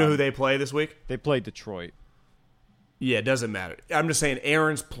 Do you know who they play this week? They played Detroit. Yeah, it doesn't matter. I'm just saying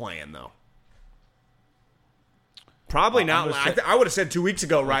Aaron's playing, though. Probably not. I would have said 2 weeks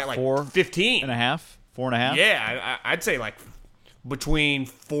ago, right? Like 15 and a half, 4.5. Yeah, I'd say like between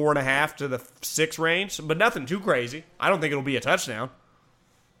 4.5 to the 6 range, but nothing too crazy. I don't think it'll be a touchdown.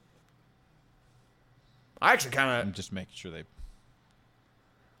 I actually kind of. I'm just making sure they.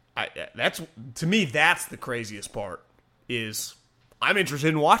 That's to me. That's the craziest part. Is I'm interested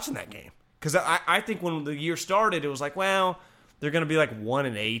in watching that game because I think when the year started, it was like, well, they're going to be like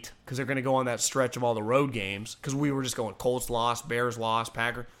 1-8 because they're going to go on that stretch of all the road games because we were just going Colts lost, Bears lost,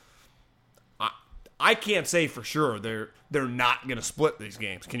 Packers. I can't say for sure they're not going to split these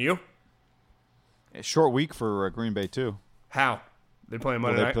games. Can you? A short week for Green Bay too. How? They playing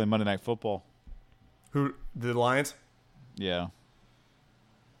Monday night? They play Monday Night Football. Who? The Lions? Yeah.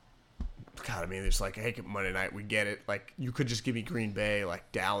 God, I mean, it's like, hey, Monday night, we get it. Like, you could just give me Green Bay,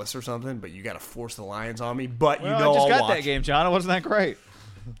 like Dallas or something, but you got to force the Lions on me. But I just got that game, John. It wasn't that great.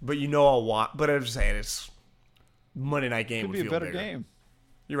 But I'll watch. But I'm just saying, it's Monday night game could would be feel a better bigger. game.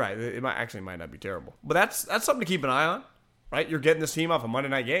 You're right. It might not be terrible. But that's something to keep an eye on, right? You're getting this team off a Monday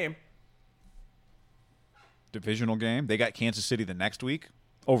night game. Divisional game. They got Kansas City the next week.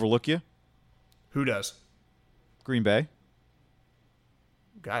 Overlook you. Who does? Green Bay.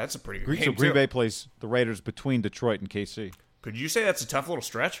 God, that's a pretty good game, So Green too. Bay plays the Raiders between Detroit and KC. Could you say that's a tough little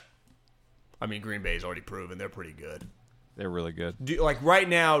stretch? I mean, Green Bay's already proven they're pretty good. They're really good. Right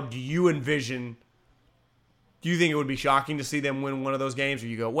now, do you envision... Do you think it would be shocking to see them win one of those games, or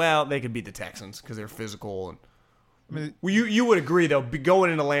you go, well, they could beat the Texans because they're physical? And well, you would agree though, going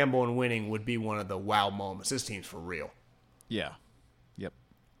into Lambeau and winning would be one of the wow moments. This team's for real. Yeah. Yep.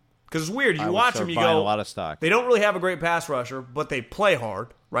 Because it's weird. You I would watch start them, you buying go, a lot of stock. They don't really have a great pass rusher, but they play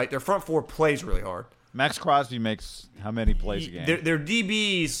hard. Right, their front four plays really hard. Max Crosby makes how many plays a game? Their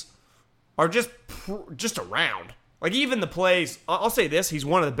DBs are just around. Like even the plays. I'll say this: he's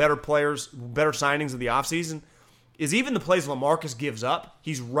one of the better signings of the offseason. Is even the plays LaMarcus gives up,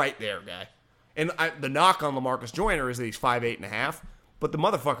 he's right there, guy. And the knock on LaMarcus Joyner is that he's 5'8.5", but the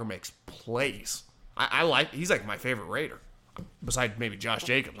motherfucker makes plays. He's like my favorite Raider, besides maybe Josh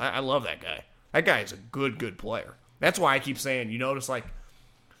Jacobs. I love that guy. That guy is a good player. That's why I keep saying, you notice like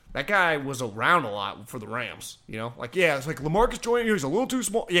that guy was around a lot for the Rams. It's like LaMarcus Joyner, he's a little too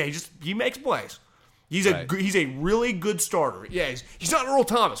small. Yeah, he makes plays. He's a really good starter. Yeah, he's not Earl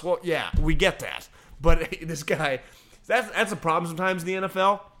Thomas. Well, yeah, we get that. But this guy, that's a problem sometimes in the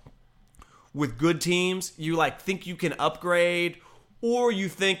NFL. With good teams, you think you can upgrade, or you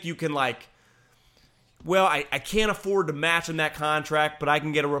think you can I can't afford to match him that contract, but I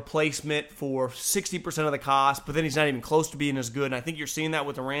can get a replacement for 60% of the cost, but then he's not even close to being as good. And I think you're seeing that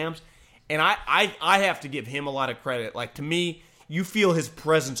with the Rams. And I have to give him a lot of credit. Like, to me, you feel his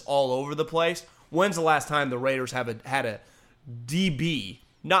presence all over the place. When's the last time the Raiders had a DB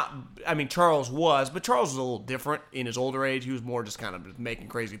Charles was, but Charles was a little different in his older age. He was more just kind of making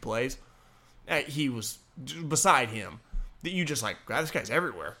crazy plays. He was beside him that you just like, God, this guy's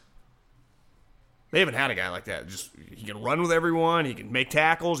everywhere. They haven't had a guy like that. Just he can run with everyone. He can make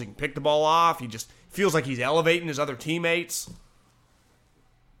tackles. He can pick the ball off. He just feels like he's elevating his other teammates.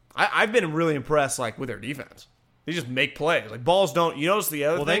 I've been really impressed, like with their defense. They just make plays. Like balls don't. You notice the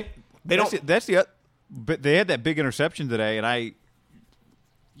other thing? They don't. But they had that big interception today, and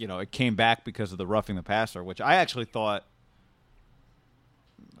it came back because of the roughing the passer, which I actually thought.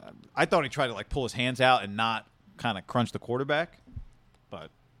 I thought he tried to like pull his hands out and not kind of crunch the quarterback, but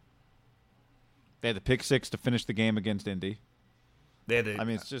they had the pick six to finish the game against Indy.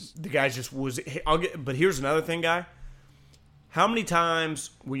 It's just the guys just was. But here's another thing, guy. How many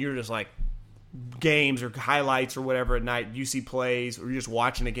times when you're just like games or highlights or whatever at night, you see plays or you're just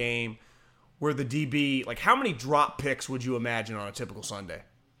watching a game where the DB, like how many drop picks would you imagine on a typical Sunday?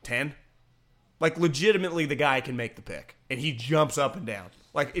 10? Like legitimately the guy can make the pick and he jumps up and down.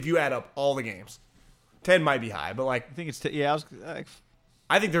 Like if you add up all the games. 10 might be high, but like I think it's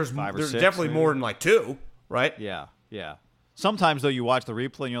I think there's 5 or there's 6, definitely maybe. more than like 2, right? Yeah. Sometimes though you watch the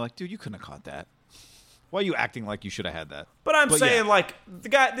replay and you're like, dude, you couldn't have caught that. Why are you acting like you should have had that? But I'm saying, like, the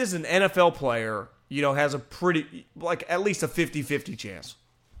guy, this is an NFL player, has a pretty, like, at least a 50-50 chance.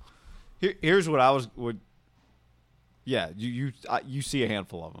 Here's what I would. Yeah, you see a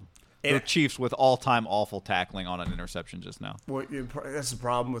handful of them. They're Chiefs with all-time awful tackling on an interception just now. Well, that's the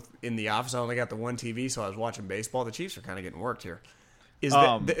problem in the office. I only got the one TV, so I was watching baseball. The Chiefs are kind of getting worked here.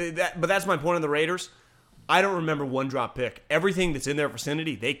 But that's my point on the Raiders. I don't remember one drop pick. Everything that's in their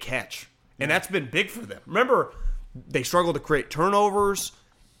vicinity, they catch. And that's been big for them. Remember, they struggle to create turnovers.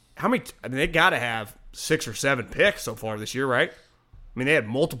 They got to have 6 or 7 picks so far this year, right? I mean, they had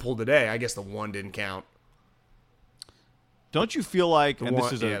multiple today. I guess the one didn't count. Don't you feel like,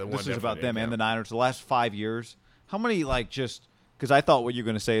 this is about them and the Niners, the last 5 years, how many, because I thought what you're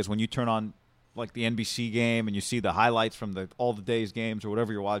going to say is when you turn on, like, the NBC game and you see the highlights from all the day's games or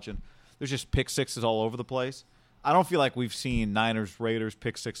whatever you're watching, there's just pick sixes all over the place. I don't feel like we've seen Niners, Raiders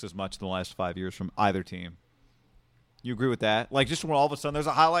pick six as much in the last 5 years from either team. You agree with that? Like, just when all of a sudden there's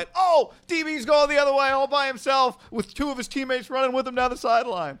a highlight, DB's going the other way all by himself with 2 of his teammates running with him down the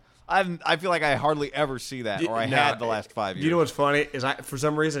sideline. I feel like I hardly ever see that, or had the last 5 years. You know what's funny is for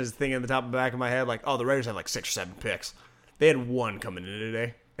some reason, I was thinking at the top of the back of my head, like, the Raiders had like 6 or 7 picks. They had 1 coming in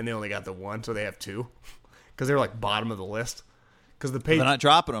today, and they only got the 1, so they have 2. Because they're like bottom of the list. Because they're not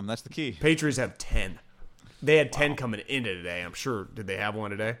dropping them. That's the key. Patriots have 10. They had 10 coming into today. I'm sure. Did they have 1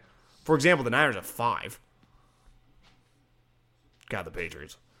 today? For example, the Niners have 5. God, the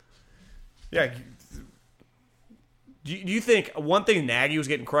Patriots. Yeah. Do you think one thing Nagy was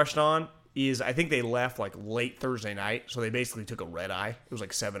getting crushed on is I think they left like late Thursday night, so they basically took a red eye. It was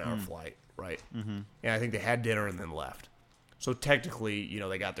like a 7-hour flight, right? Mm-hmm. And I think they had dinner and then left. So technically,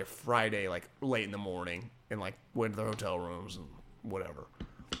 they got there Friday like late in the morning and like went to their hotel rooms and whatever.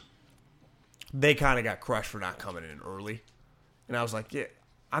 They kind of got crushed for not coming in early. And I was like, yeah,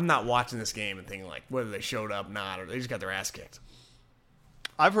 I'm not watching this game and thinking like whether they showed up or not, or they just got their ass kicked.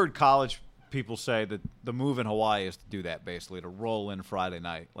 I've heard college people say that the move in Hawaii is to do that, basically, to roll in Friday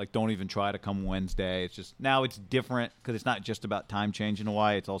night. Like, don't even try to come Wednesday. It's just, now it's different because it's not just about time change in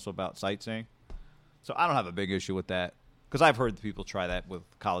Hawaii. It's also about sightseeing. So I don't have a big issue with that because I've heard people try that with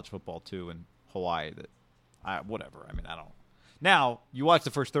college football too in Hawaii. Whatever. I mean, I don't. Now, you watch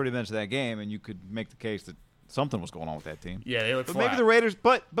the first 30 minutes of that game, and you could make the case that something was going on with that team. Yeah, they look flat. flat. Maybe the Raiders,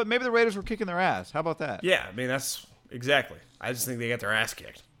 but maybe the Raiders were kicking their ass. How about that? Yeah, I mean, that's exactly. I just think they got their ass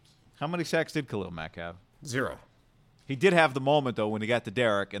kicked. How many sacks did Khalil Mack have? 0. He did have the moment, though, when he got to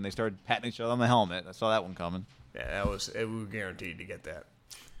Derek, and they started patting each other on the helmet. I saw that one coming. Yeah, we were guaranteed to get that.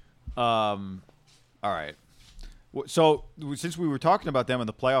 All right. So, since we were talking about them in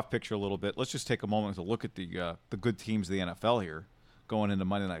the playoff picture a little bit, let's just take a moment to look at the good teams of the NFL here going into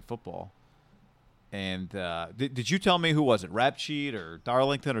Monday Night Football. And did you tell me who was it? Rap Sheet or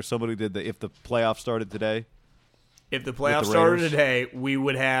Darlington or somebody did if the playoffs started today? If the playoffs started today, we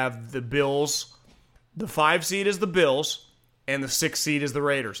would have the Bills. The 5 seed is the Bills, and the 6 seed is the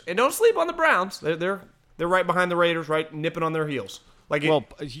Raiders. And don't sleep on the Browns. They're right behind the Raiders, right, nipping on their heels. Like,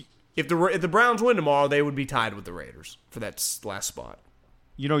 if the Browns win tomorrow, they would be tied with the Raiders for that last spot.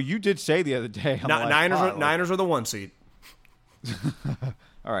 You did say the other day. Niners are the 1 seed.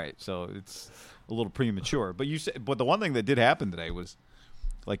 All right, so it's a little premature. But but the one thing that did happen today was,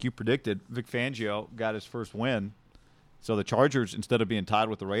 like you predicted, Vic Fangio got his first win. So the Chargers, instead of being tied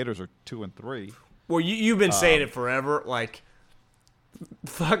with the Raiders, are 2-3. Well, you've been saying it forever. Like,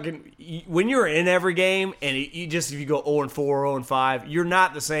 when you're in every game and if you go 0-4, 0-5, you're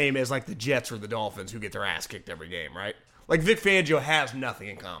not the same as like the Jets or the Dolphins who get their ass kicked every game, right? Like Vic Fangio has nothing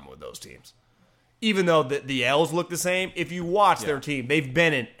in common with those teams. Even though the L's look the same, if you watch their team, they've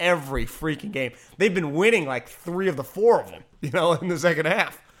been in every freaking game. They've been winning like 3 of the 4 of them, in the second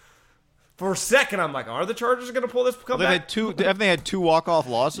half. For a second, I'm like, are the Chargers going to pull this comeback? Haven't they had 2 walk-off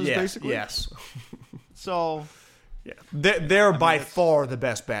losses, basically? Yes. So, yeah. They're by far the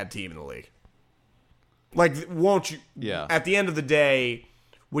best bad team in the league. Like, won't you? Yeah. At the end of the day,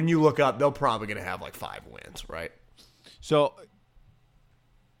 when you look up, they're probably going to have like 5 wins, right? So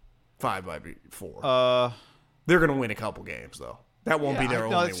 5 might be 4. They're going to win a couple games, though. That won't be their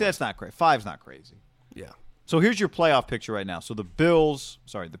only win. That's not great. 5's not crazy. Yeah. So here's your playoff picture right now. So the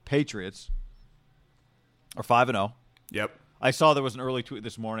Patriots are 5-0. Yep. I saw there was an early tweet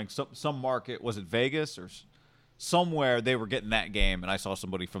this morning. Some market, was it Vegas or somewhere, they were getting that game, and I saw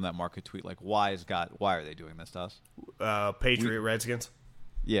somebody from that market tweet like, why are they doing this to us? Redskins?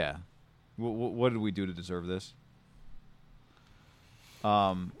 Yeah. What did we do to deserve this?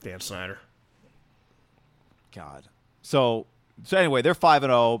 Dan Snyder. God. So anyway, they're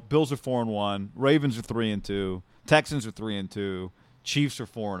 5-0. Bills are 4-1. Ravens are 3-2. Texans are 3-2. Chiefs are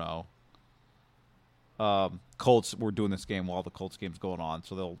 4-0. Colts, we're doing this game while the Colts game's going on,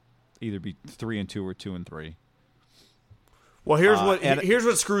 so they'll either be 3-2 or 2-3. Well, here's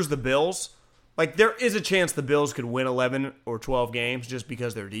what screws the Bills. Like, there is a chance the Bills could win 11 or 12 games just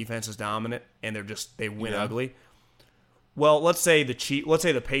because their defense is dominant and they win ugly. Well, let's say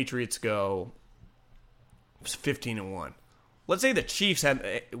the Patriots go 15-1. Let's say the Chiefs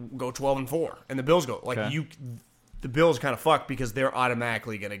go 12-4, and the Bills go the Bills kind of fucked because they're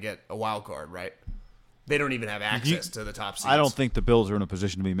automatically going to get a wild card, right? They don't even have access to the top seeds. I don't think the Bills are in a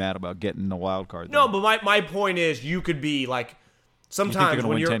position to be mad about getting the wild card. No, but my point is, you could be like sometimes you think they're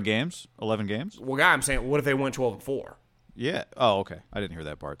going to win 10 games, 11 games. Well, guy, I'm saying, what if they went 12-4? Yeah. Oh, okay. I didn't hear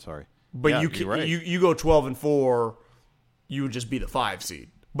that part. Sorry. But you're right. you go 12-4, you would just be the 5 seed.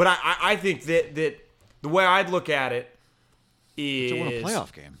 But I think that the way I'd look at it is, to win a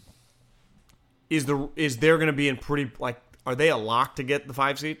playoff game. Is they're going to be in pretty, like, are they a lock to get the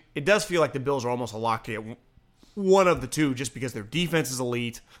 5 seed? It does feel like the Bills are almost a lock to get one of the two just because their defense is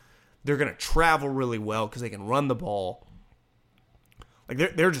elite. They're going to travel really well because they can run the ball.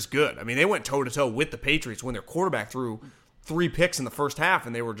 Like, they're just good. I mean, they went toe-to-toe with the Patriots when their quarterback threw 3 picks in the first half,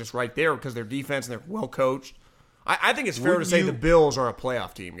 and they were just right there because their defense and they're well-coached. I think it's fair to say the Bills are a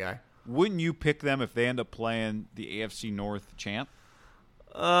playoff team, guy. Wouldn't you pick them if they end up playing the AFC North champ?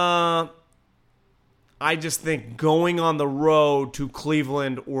 I just think going on the road to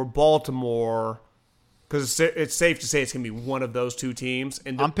Cleveland or Baltimore, because it's safe to say it's going to be one of those 2 teams.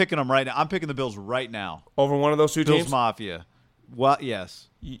 And I'm picking them right now. I'm picking the Bills right now. Over one of those 2 teams? Bills Mafia. Well, yes.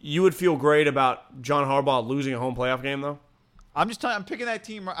 You would feel great about John Harbaugh losing a home playoff game, though? I'm picking that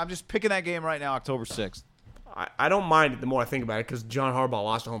team. I'm just picking that game right now, October 6th. I don't mind it the more I think about it because John Harbaugh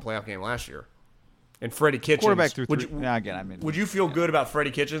lost a home playoff game last year. And Freddie Kitchens. Quarterback through 3. Would you feel good about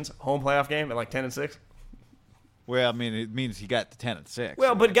Freddie Kitchens' home playoff game at like 10-6? Well, I mean, it means he got to 10-6.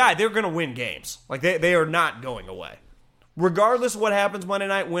 Well, but guy, they're going to win games. Like they are not going away. Regardless of what happens Monday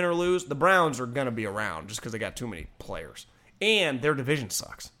night, win or lose, the Browns are going to be around just because they got too many players. And their division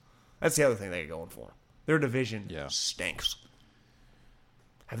sucks. That's the other thing they get going for them. Their division stinks.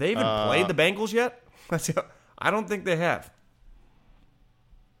 Have they even played the Bengals yet? I don't think they have.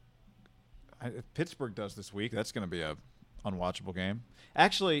 Pittsburgh does this week. That's going to be a unwatchable game.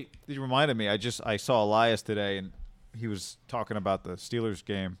 Actually, you reminded me. I saw Elias today, and he was talking about the Steelers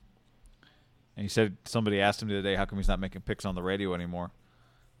game. And he said somebody asked him today, how come he's not making picks on the radio anymore?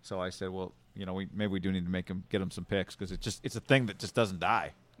 So I said, well, maybe we do need to get him some picks because it's a thing that just doesn't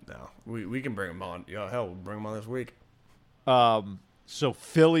die. No, we can bring him on. Hell, we'll bring him on this week. So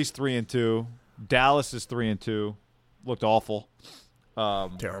Philly's 3-2. Dallas is 3-2. Looked awful.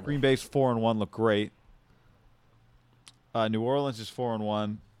 Terrible. Green Bay's 4-1. Looked great. New Orleans is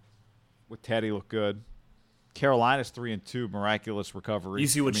 4-1. With Teddy, looked good. Carolina's 3-2. Miraculous recovery. You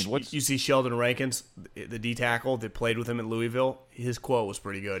see Sheldon Rankins, the D tackle that played with him in Louisville. His quote was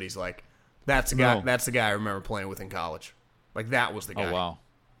pretty good. He's like, "That's the guy. No. That's the guy I remember playing with in college. Like that was the guy." Oh wow.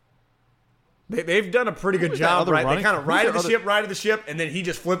 They've done a pretty good job, right? They kind of righted the ship, and then he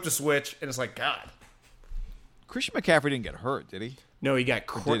just flipped a switch, and it's like, God. Christian McCaffrey didn't get hurt, did he? No, he got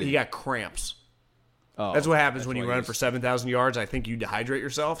cramps. Oh, that's what happens when you run for 7,000 yards. I think you dehydrate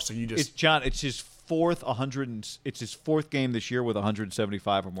yourself, so you just. It's his fourth game this year with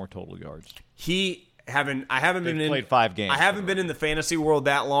 175 or more total yards. I haven't been played 5 games. I haven't been in the fantasy world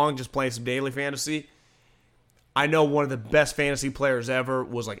that long, just playing some daily fantasy. I know one of the best fantasy players ever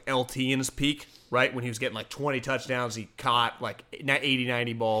was like LT in his peak, right? When he was getting like 20 touchdowns, he caught like 80,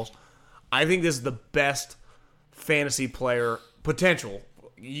 90 balls. I think this is the best fantasy player potential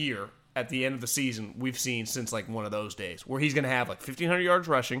year at the end of the season we've seen since like one of those days where he's going to have like 1,500 yards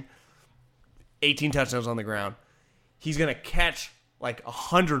rushing, 18 touchdowns on the ground. He's going to catch like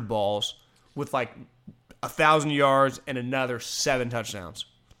 100 balls with like 1,000 yards and another 7 touchdowns.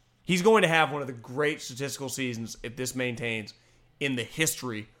 He's going to have one of the great statistical seasons if this maintains in the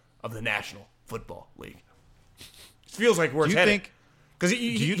history of the National Football League. It feels like where it's headed. Because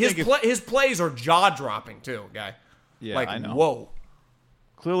his plays are jaw-dropping too, guy. Yeah, like, I know. Whoa.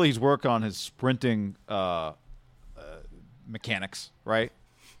 Clearly, he's worked on his sprinting mechanics, right?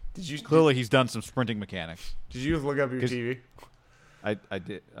 Clearly, he's done some sprinting mechanics. Did you look up your TV? I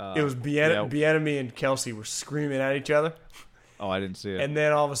did. It was Bieniemy and Kelsey were screaming at each other. Oh, I didn't see it. And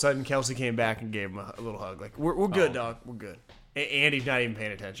then all of a sudden, Kelsey came back and gave him a little hug. Like, we're good, dog. We're good. Andy's not even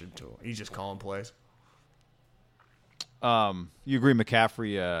paying attention to him. He's just calling plays. You agree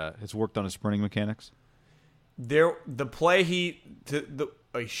McCaffrey has worked on his sprinting mechanics? The play he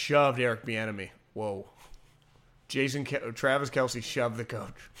shoved Eric Bieniemy. Whoa. Travis Kelsey shoved the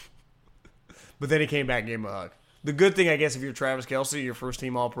coach. But then he came back and gave him a hug. The good thing, I guess, if you're Travis Kelsey, your first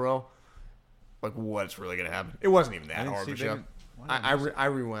team All-Pro, like, what's really going to happen? It wasn't even that hard of a shove. I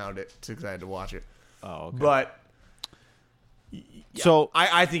rewound it because I had to watch it. Oh, okay. But yeah, so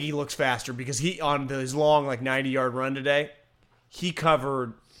I think he looks faster because he on his long like 90-yard run today, he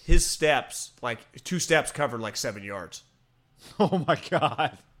covered his steps, like 2 steps covered like 7 yards. Oh my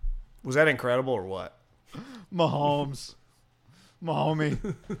God. Was that incredible or what? Mahomie.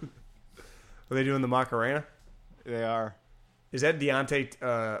 Are they doing the Macarena? They are. Is that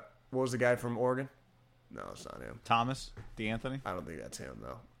Deontay? What was the guy from Oregon? No, it's not him. Thomas DeAnthony? I don't think that's him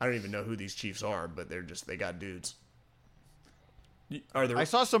though. I don't even know who these Chiefs are, but they got dudes. I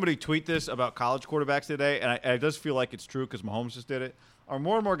saw somebody tweet this about college quarterbacks today, and it does feel like it's true because Mahomes just did it. Are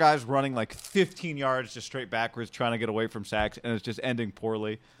more and more guys running like 15 yards just straight backwards, trying to get away from sacks, and it's just ending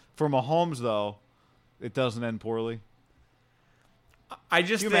poorly. For Mahomes, though, it doesn't end poorly. Can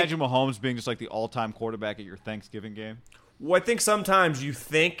you imagine Mahomes being just like the all-time quarterback at your Thanksgiving game? Well, I think sometimes you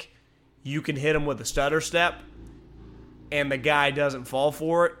think you can hit him with a stutter step, and the guy doesn't fall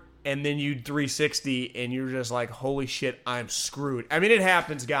for it, and then you 360, and you're just like, holy shit, I'm screwed. I mean, it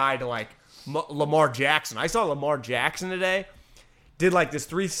happens, guy, to like Lamar Jackson. I saw Lamar Jackson today, did like this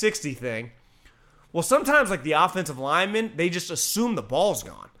 360 thing. Well, sometimes like the offensive linemen, they just assume the ball's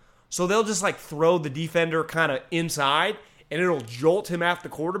gone. So they'll just like throw the defender kind of inside, and it'll jolt him at the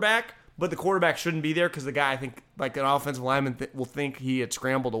quarterback, but the quarterback shouldn't be there because the guy, I think, like an offensive lineman will think he had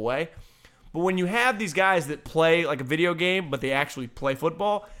scrambled away. But when you have these guys that play like a video game, but they actually play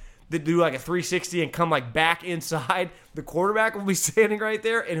football, that do like a 360 and come like back inside, the quarterback will be standing right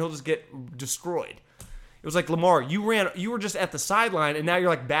there, and he'll just get destroyed. It was like, Lamar, you were just at the sideline, and now you're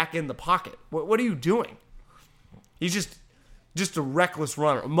like back in the pocket. What are you doing? He's just a reckless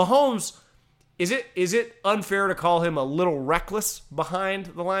runner. Mahomes, is it unfair to call him a little reckless behind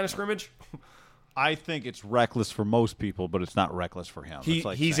the line of scrimmage? I think it's reckless for most people, but it's not reckless for him.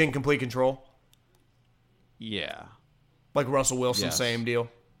 He's in complete control? Yeah. Like Russell Wilson, Yes. Same deal?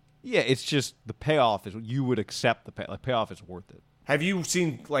 Yeah, it's just the payoff is you would accept the payoff is worth it. Have you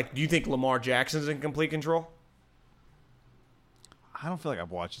seen, like, do you think Lamar Jackson's in complete control? I don't feel like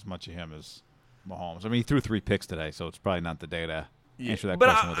I've watched as much of him as Mahomes. I mean, he threw 3 picks today, so it's probably not the day to answer that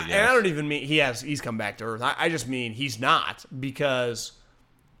question with a yes. And I don't even mean he's come back to earth. I just mean he's not, because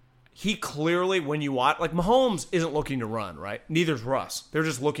he clearly, when you watch, like, Mahomes isn't looking to run, right? Neither's Russ. They're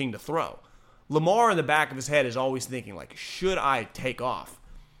just looking to throw. Lamar in the back of his head is always thinking, like, should I take off?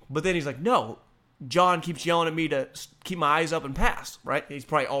 But then he's like, no, John keeps yelling at me to keep my eyes up and pass, right? He's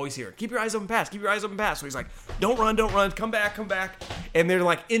probably always hearing, keep your eyes up and pass, keep your eyes up and pass. So he's like, don't run, come back. And they're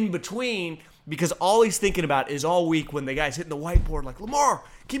like in between, because all he's thinking about is all week when the guy's hitting the whiteboard, like, Lamar,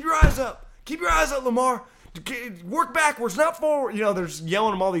 keep your eyes up, Lamar. Work backwards, not forward. You know, they're just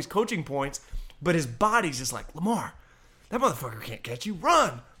yelling him all these coaching points, but his body's just like, Lamar, that motherfucker can't catch you.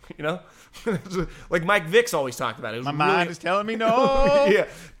 Run, you know? Like Mike Vick's always talked about it. My mind is telling me no. Yeah,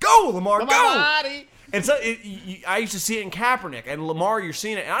 go Lamar, go. Body. And so I used to see it in Kaepernick and Lamar. You're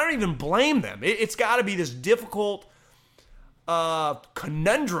seeing it, and I don't even blame them. It's got to be this difficult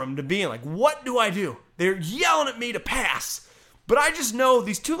conundrum to be in. Like, what do I do? They're yelling at me to pass, but I just know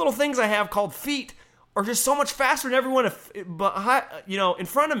these 2 little things I have called feet are just so much faster than everyone, in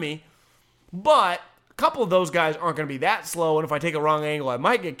front of me. But a couple of those guys aren't going to be that slow, and if I take a wrong angle, I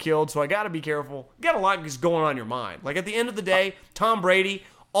might get killed, so I got to be careful. You got a lot just going on in your mind. Like, at the end of the day, Tom Brady,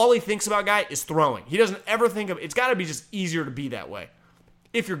 all he thinks about, guy, is throwing. He doesn't ever think of it's got to be just easier to be that way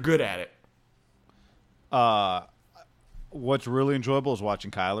if you're good at it. What's really enjoyable is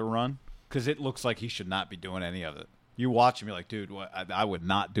watching Kyler run because it looks like he should not be doing any of it. You watch him, you're like, dude, I would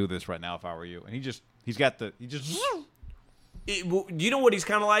not do this right now if I were you. And you know what he's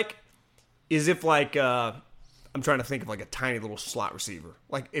kind of like? Is if like I'm trying to think of like a tiny little slot receiver.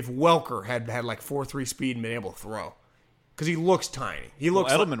 Like if Welker had like 4.3 speed and been able to throw. Because he looks tiny.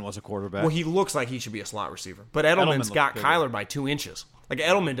 Edelman was a quarterback. Well, he looks like he should be a slot receiver. But Edelman's got Kyler by 2 inches. Like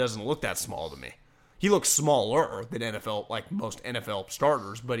Edelman doesn't look that small to me. He looks smaller than NFL, like most NFL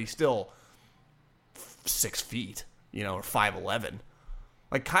starters, but he's still 6 feet, or 5'11".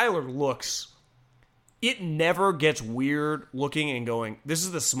 Like Kyler looks. It never gets weird looking and going, this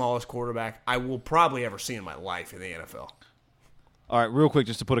is the smallest quarterback I will probably ever see in my life in the NFL. All right, real quick,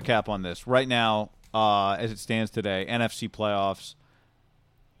 just to put a cap on this. Right now, as it stands today, NFC playoffs,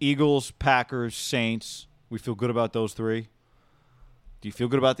 Eagles, Packers, Saints. We feel good about those three. Do you feel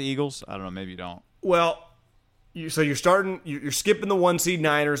good about the Eagles? I don't know. Maybe you don't. Well, you're skipping the 1 seed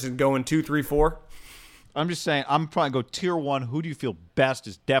Niners and going 2, 3, 4? I'm just saying, I'm probably go tier 1. Who do you feel best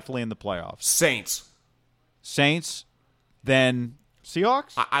is definitely in the playoffs? Saints, then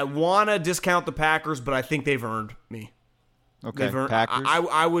Seahawks? I want to discount the Packers, but I think they've earned me. Okay, Packers.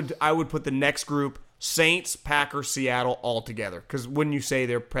 I would put the next group, Saints, Packers, Seattle, all together. Because when you say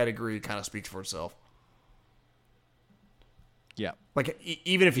their pedigree, it kind of speaks for itself. Yeah. Like,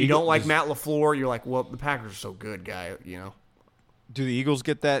 even if you don't like Matt LaFleur, you're like, well, the Packers are so good, guy, Do the Eagles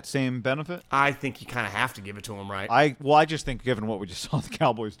get that same benefit? I think you kind of have to give it to them, right? I just think given what we just saw the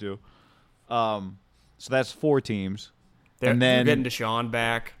Cowboys do. So that's 4 teams. They're getting Deshaun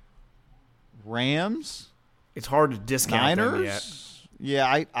back. Rams? It's hard to discount them yet.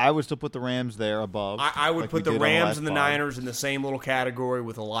 Yeah, I would still put the Rams there above. I would put the Rams and the Niners in the same little category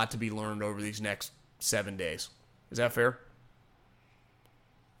with a lot to be learned over these next 7 days. Is that fair?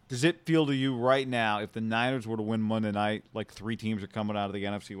 Does it feel to you right now, if the Niners were to win Monday night, like 3 teams are coming out of the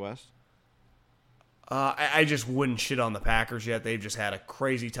NFC West? I just wouldn't shit on the Packers yet. They've just had a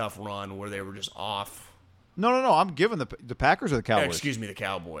crazy tough run where they were just off. No. I'm giving the Packers or the Cowboys. Excuse me, the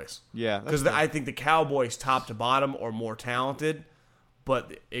Cowboys. Yeah. Because I think the Cowboys, top to bottom, are more talented.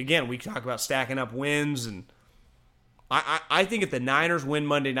 But, again, we talk about stacking up wins. And I think if the Niners win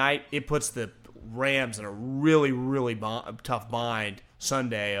Monday night, it puts the Rams in a really, really tough bind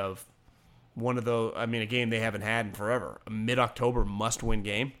Sunday of one of those, a game they haven't had in forever. A mid-October must-win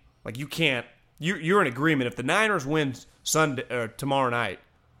game. Like, you can't. You're in agreement. If the Niners win Sunday or tomorrow night,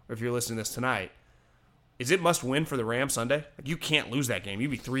 or if you're listening to this tonight, is it must win for the Rams Sunday? Like, you can't lose that game. You'd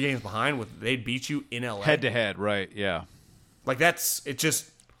be 3 games behind. They'd beat you in LA. Head to head, right? Yeah. Like it's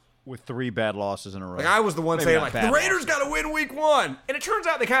just with 3 bad losses in a row. Like I was the one saying like the Raiders got to win week 1, and it turns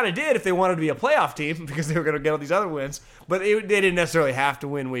out they kind of did if they wanted to be a playoff team because they were going to get all these other wins. But they didn't necessarily have to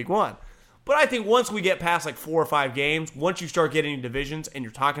win week 1. But I think once we get past like 4 or 5 games, once you start getting into divisions and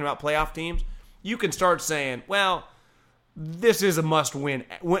you're talking about playoff teams, you can start saying, well, this is a must-win,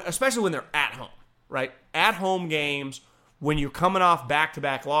 especially when they're at home, right? At home games, when you're coming off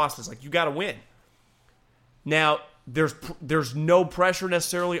back-to-back losses, like you got to win. Now, there's no pressure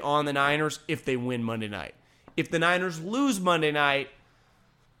necessarily on the Niners if they win Monday night. If the Niners lose Monday night,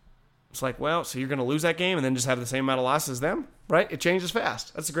 it's like, well, so you're going to lose that game and then just have the same amount of losses as them, right? It changes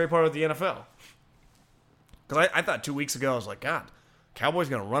fast. That's the great part of the NFL. Because I thought 2 weeks ago, I was like, God, Cowboys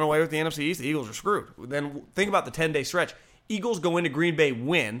going to run away with the NFC East. The Eagles are screwed. Then think about the 10-day stretch. Eagles go into Green Bay,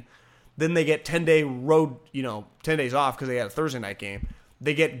 win. Then they get 10-day road, 10 days off because they had a Thursday night game.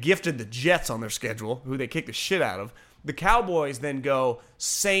 They get gifted the Jets on their schedule, who they kick the shit out of. The Cowboys then go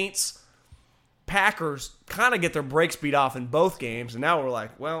Saints, Packers, kind of get their breaks beat off in both games. And now we're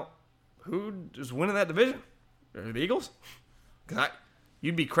like, well, who is winning that division? The Eagles? Because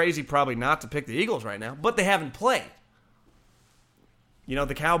you'd be crazy probably not to pick the Eagles right now, but they haven't played.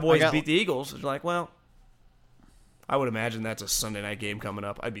 The Cowboys beat the Eagles. It's like, well, I would imagine that's a Sunday night game coming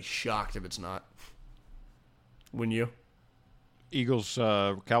up. I'd be shocked if it's not. Wouldn't you? Eagles,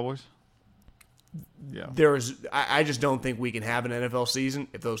 Cowboys? Yeah. I just don't think we can have an NFL season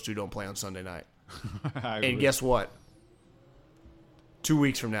if those two don't play on Sunday night. And guess what? 2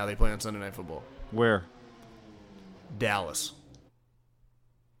 weeks from now, they play on Sunday Night Football. Where? Dallas.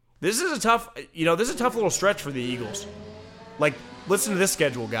 This is a tough little stretch for the Eagles. Like, listen to this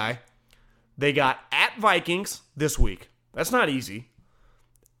schedule, guy. They got at Vikings this week. That's not easy.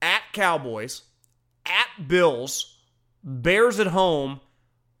 At Cowboys. At Bills. Bears at home.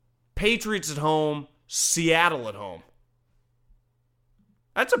 Patriots at home. Seattle at home.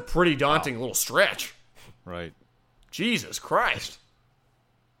 That's a pretty daunting little stretch. Right. Jesus Christ.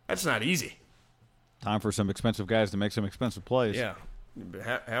 That's not easy. Time for some expensive guys to make some expensive plays. Yeah.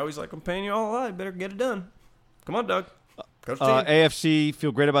 Howie's like, I'm paying you all a lot. Better get it done. Come on, Doug. Coach team. AFC,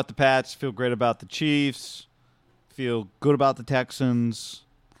 feel great about the Pats. Feel great about the Chiefs. Feel good about the Texans.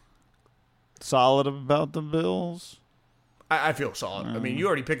 Solid about the Bills. I feel solid. I mean, you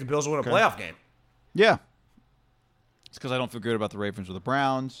already picked the Bills to win a playoff game. Yeah. It's because I don't feel good about the Ravens or the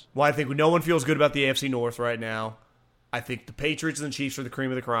Browns. Well, I think no one feels good about the AFC North right now. I think the Patriots and the Chiefs are the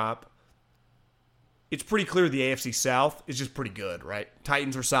cream of the crop. It's pretty clear the AFC South is just pretty good, right?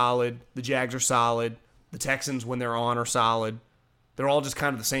 Titans are solid. The Jags are solid. The Texans, when they're on, are solid. They're all just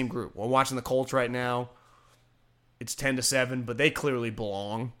kind of the same group. We're watching the Colts right now. It's 10-7, but they clearly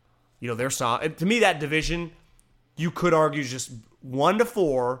belong. You know, they're solid. To me, that division, you could argue, is just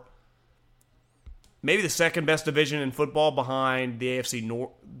 1-4. Maybe the second best division in football behind the AFC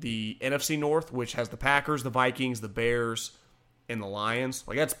North, the NFC North, which has the Packers, the Vikings, the Bears, and the Lions.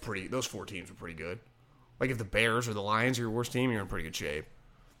 Like, that's pretty. Those 4 teams are pretty good. Like, if the Bears or the Lions are your worst team, you're in pretty good shape.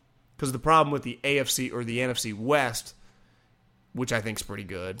 Because the problem with the AFC or the NFC West, which I think is pretty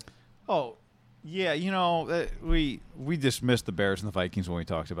good. Oh, yeah, you know, we dismissed the Bears and the Vikings when we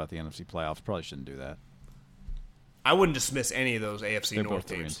talked about the NFC playoffs. Probably shouldn't do that. I wouldn't dismiss any of those AFC They're North both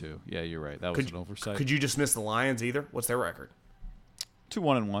 3 teams. and 2. Yeah, you're right. That was an oversight. Could you dismiss the Lions either? What's their record?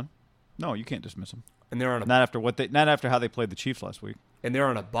 2-1-1. No, you can't dismiss them. And they're on a Not after how they played the Chiefs last week. and they're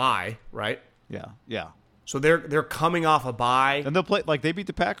on a bye, right? Yeah. So they're coming off a bye. And they'll play like they beat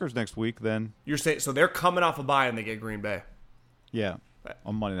the Packers next week. Then You're saying so they're coming off a bye and they get Green Bay. yeah,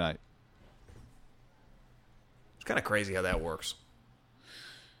 on Monday night. It's kind of crazy how that works.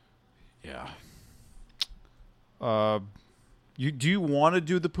 Yeah. Do you want to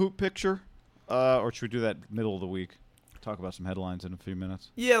do the poop picture, or should we do that middle of the week? Talk about some headlines in a few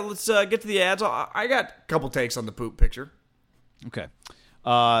minutes. Yeah, let's get to the ads. I got a couple takes on the poop picture. Okay.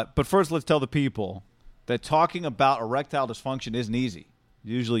 But first, let's tell the people that talking about erectile dysfunction isn't easy.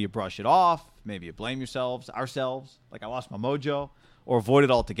 Usually you brush it off. Maybe you blame ourselves, like I lost my mojo, or avoid it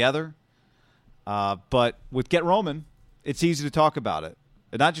altogether. But with Get Roman, it's easy to talk about it.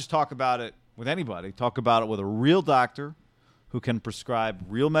 And not just talk about it with anybody. Talk about it with a real doctor who can prescribe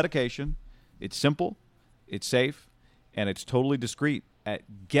real medication. It's simple, it's safe, and it's totally discreet at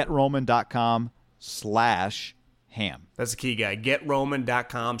GetRoman.com/ham. That's the key, guy.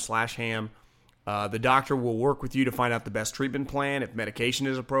 GetRoman.com/ham. The doctor will work with you to find out the best treatment plan. If medication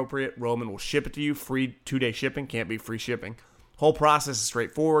is appropriate, Roman will ship it to you. Free 2-day shipping. Can't be free shipping. Whole process is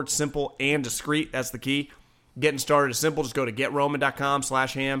straightforward, simple, and discreet. That's the key. Getting started is simple. Just go to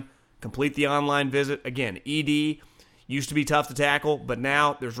GetRoman.com/ham. Complete the online visit. Again, ED used to be tough to tackle, but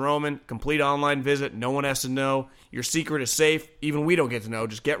now there's Roman. Complete online visit. No one has to know. Your secret is safe. Even we don't get to know.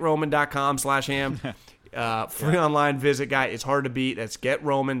 Just GetRoman.com/ham. Free online visit, guy. It's hard to beat. That's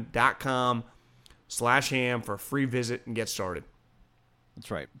GetRoman.com/ham for a free visit and get started. That's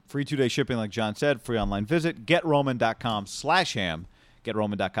right. Free 2-day shipping, like John said. Free online visit. GetRoman.com/ham.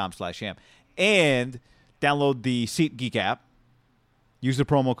 GetRoman.com/ham. And download the SeatGeek app. Use the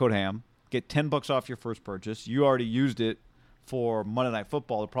promo code HAM. Get $10 off your first purchase. You already used it for Monday Night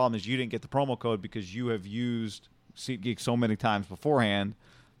Football. The problem is you didn't get the promo code because you have used SeatGeek so many times beforehand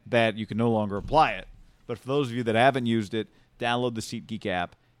that you can no longer apply it. But for those of you that haven't used it, download the SeatGeek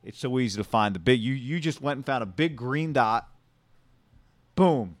app. It's so easy to find. You just went and found a big green dot.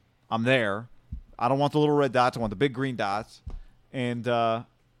 Boom. I'm there. I don't want the little red dots. I want the big green dots. And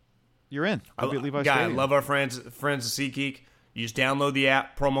you're in. I'll be at Levi's Guy, I Stadium. love our friends at SeatGeek. You just download the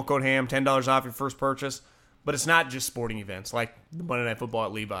app, promo code HAM, $10 off your first purchase. But it's not just sporting events like the Monday Night Football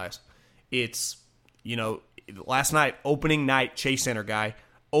at Levi's. It's, last night, opening night Chase Center, guy.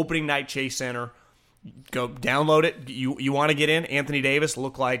 Opening night Chase Center. Go download it. You want to get in? Anthony Davis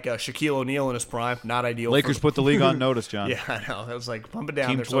looked like Shaquille O'Neal in his prime. Not ideal. Lakers put the league on notice, John. Yeah, I know. That was like pump it down.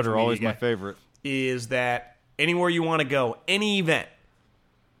 Team Their Twitter, social media always my guy. favorite. Is that anywhere you want to go, any event,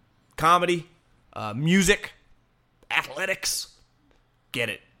 comedy, music, athletics, get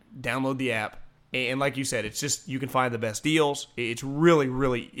it. Download the app. And like you said, it's just you can find the best deals. It's really,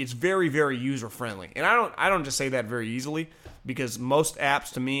 really, it's very, very user friendly. And I don't just say that very easily because most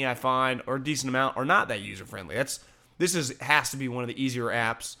apps to me I find or a decent amount are not that user friendly. Has to be one of the easier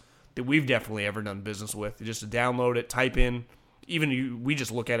apps that we've definitely ever done business with. Just to download it, type in. We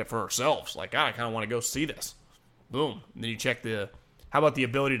just look at it for ourselves. Like, I kind of want to go see this. Boom. And then you check how about the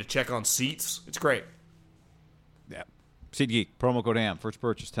ability to check on seats? It's great. Yeah. SeatGeek, promo code HAM, first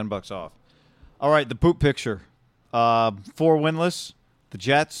purchase, $10 off. All right, the poop picture. 4 winless, the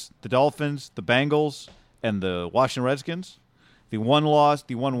Jets, the Dolphins, the Bengals, and the Washington Redskins. The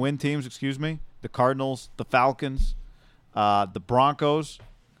one win teams, the Cardinals, the Falcons, the Broncos,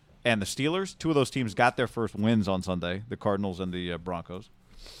 and the Steelers. Two of those teams got their first wins on Sunday, the Cardinals and the Broncos.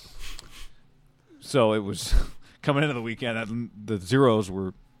 So it was coming into the weekend, and the Zeros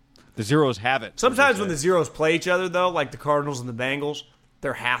have it. Sometimes when the Zeros play each other, though, like the Cardinals and the Bengals,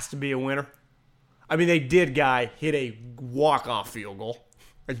 there has to be a winner. I mean, they did hit a walk-off field goal.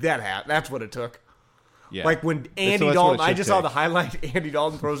 Like that's what it took. Yeah. Like when Andy Dalton, I just saw the highlight, Andy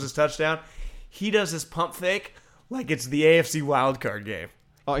Dalton throws his touchdown. He does this pump fake like it's the AFC wildcard game.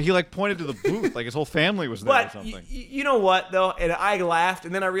 Oh, he like pointed to the booth like his whole family was there or But something. you know what, though? And I laughed,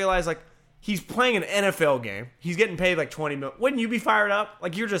 and then I realized, like, he's playing an NFL game. He's getting paid like $20 million. Wouldn't you be fired up?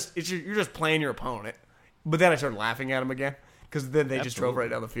 Like you're just playing your opponent. But then I started laughing at him again because then they just drove right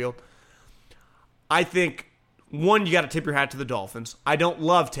down the field. I think one, you got to tip your hat to the Dolphins. I don't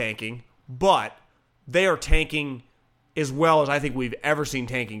love tanking, but they are tanking as well as I think we've ever seen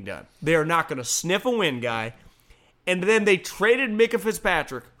tanking done. They are not going to sniff a win, guy. And then they traded Micah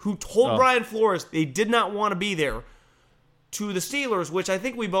Fitzpatrick, who told Brian Flores they did not want to be there, to the Steelers, which I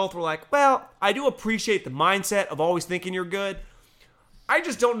think we both were like, well, I do appreciate the mindset of always thinking you're good. I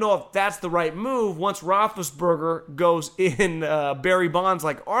just don't know if that's the right move once Roethlisberger goes in Barry Bonds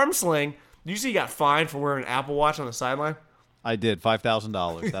like arm sling. Did you see he got fined for wearing an Apple Watch on the sideline? I did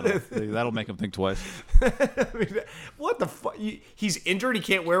 $5,000. That'll make him think twice. I mean, what the fuck? He's injured. He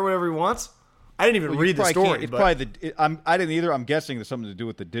can't wear whatever he wants. I didn't even read the story. It's probably I didn't either. I'm guessing there's something to do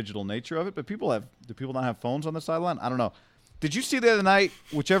with the digital nature of it. But do people not have phones on the sideline? I don't know. Did you see the other night,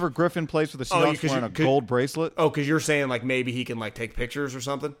 whichever Griffin plays for the Seahawks wearing a gold bracelet? Oh, because you're saying like maybe he can like take pictures or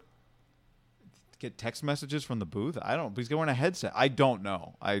something? Get text messages from the booth? I don't. He's wearing a headset. I don't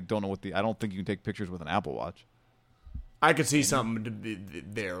know. I don't know I don't think you can take pictures with an Apple Watch. I could see something to be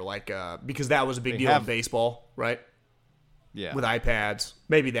there, like because that was a big deal in baseball, right? Yeah. With iPads,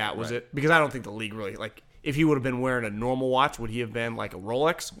 maybe that was it. Because I don't think the league really like. If he would have been wearing a normal watch, would he have been like a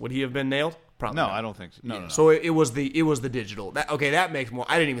Rolex? Would he have been nailed? Probably. No, not. I don't think so. No. So it was the digital. That makes more.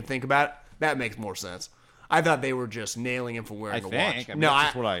 I didn't even think about it. That makes more sense. I thought they were just nailing him for wearing a watch. I mean,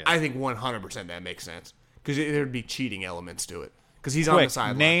 I think 100% that makes sense because there'd be cheating elements to it. Because he's on the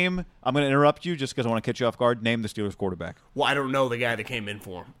sideline. I'm going to interrupt you just because I want to catch you off guard. Name the Steelers quarterback. Well, I don't know the guy that came in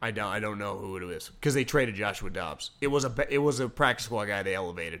for him. I don't know who it is because they traded Joshua Dobbs. It was a practice squad guy they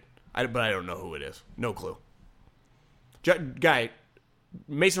elevated. But I don't know who it is. No clue. Guy,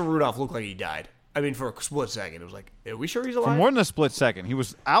 Mason Rudolph looked like he died. I mean, for a split second, it was like, are we sure he's alive? For more than a split second, he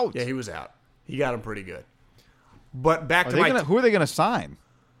was out. Yeah, he was out. He got him pretty good. But back to who are they going to sign?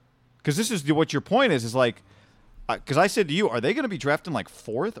 Because this is what your point is like. Because I said to you, are they going to be drafting like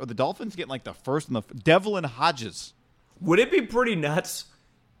fourth? Or the Dolphins getting like the first and Devlin Hodges? Would it be pretty nuts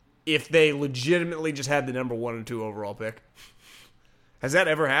if they legitimately just had the number 1 and 2 overall pick? Has that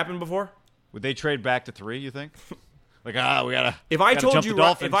ever happened before? Would they trade back to 3, you think? Like, we gotta. If I told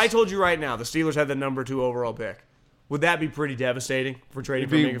you right now the Steelers had the number 2 overall pick, would that be pretty devastating for trading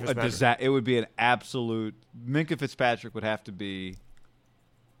for Minkah Fitzpatrick? It would be an absolute. Minkah Fitzpatrick would have to be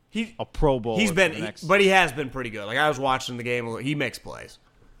a Pro Bowl. But he has been pretty good. Like I was watching the game, he makes plays,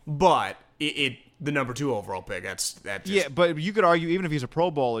 but the number 2 overall pick. That's yeah. But you could argue even if he's a Pro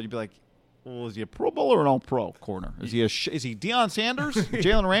Bowler, you'd be like, well, is he a Pro Bowler or an All-Pro corner? Is he Deion Sanders?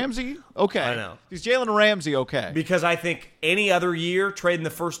 Jalen Ramsey? Okay, I know. He's Jalen Ramsey. Okay, because I think any other year trading the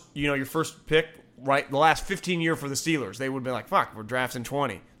first, your first pick, right, the last 15 year for the Steelers, they would have been like, fuck, we're drafting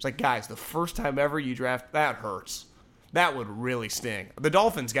 20. It's like, guys, the first time ever you draft, that hurts. That would really sting. The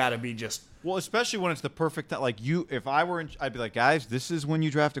Dolphins got to be just. Well, especially when it's the perfect. Like if I were, I'd be like, guys, this is when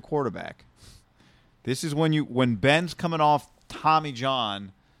you draft a quarterback. This is when Ben's coming off Tommy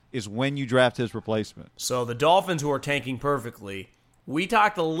John. Is when you draft his replacement. So the Dolphins, who are tanking perfectly, we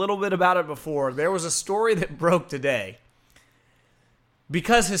talked a little bit about it before. There was a story that broke today.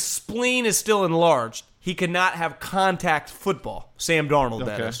 Because his spleen is still enlarged, he cannot have contact football. Sam Darnold,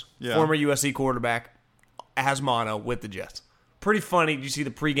 that is. Yeah. Former USC quarterback, has mono with the Jets. Pretty funny. Did you see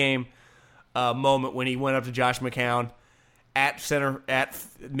the pregame moment when he went up to Josh McCown at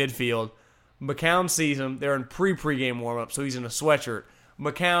midfield? McCown sees him. They're in pregame warm-up, so he's in a sweatshirt.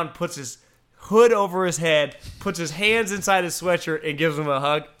 McCown puts his hood over his head, puts his hands inside his sweatshirt, and gives him a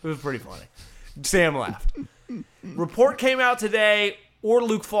hug. It was pretty funny. Sam laughed. Report came out today, or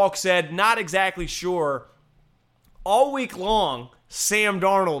Luke Falk said, not exactly sure. All week long, Sam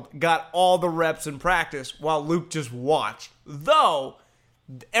Darnold got all the reps in practice while Luke just watched. Though,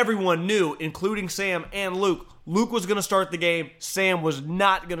 everyone knew, including Sam and Luke was going to start the game. Sam was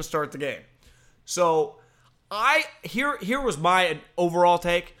not going to start the game. So, here was my overall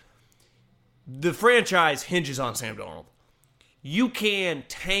take. The franchise hinges on Sam Darnold. You can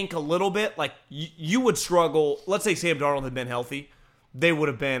tank a little bit. Like, you would struggle. Let's say Sam Darnold had been healthy. they would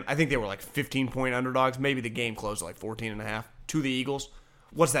have been, I think they were like 15-point underdogs. Maybe the game closed at like 14.5 to the Eagles.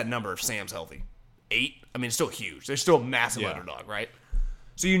 What's that number if Sam's healthy? 8? I mean, it's still huge. They're still a massive underdog, right?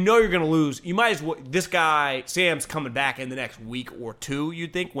 So you know you're going to lose. You might as well, this guy, Sam's coming back in the next week or two,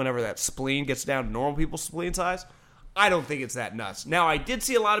 you'd think, whenever that spleen gets down to normal people's spleen size. I don't think it's that nuts. Now, I did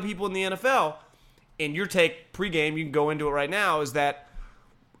see a lot of people in the NFL, and your take pregame, you can go into it right now, is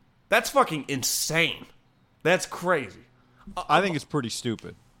that's fucking insane. That's crazy. I think it's pretty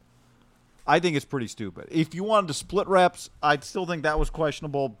stupid. If you wanted to split reps, I'd still think that was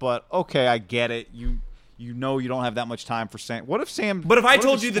questionable, but okay, I get it. You know you don't have that much time for Sam. What if Sam... But if I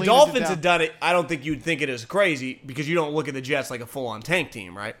told you the Dolphins had done it, I don't think you'd think it is crazy because you don't look at the Jets like a full-on tank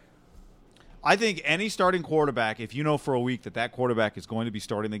team, right? I think any starting quarterback, if you know for a week that quarterback is going to be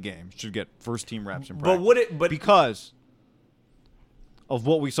starting the game, should get first-team reps in practice. Because of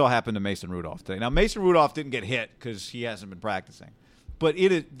what we saw happen to Mason Rudolph today. Now, Mason Rudolph didn't get hit because he hasn't been practicing. But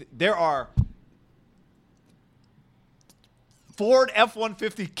there are Ford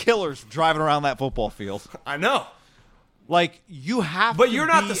F-150 killers driving around that football field. I know. Like, you have but to you're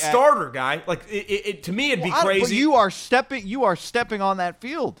not the starter, guy. Like, to me, it'd be crazy. But you are stepping on that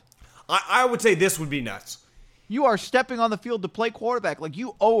field. I would say this would be nuts. You are stepping on the field to play quarterback. Like,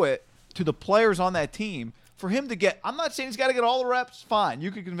 you owe it to the players on that team for him to get – I'm not saying he's got to get all the reps. Fine.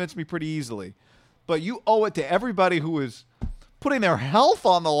 You can convince me pretty easily. But you owe it to everybody who is putting their health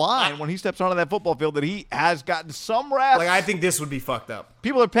on the line when he steps onto that football field that he has gotten some reps. Like, I think this would be fucked up.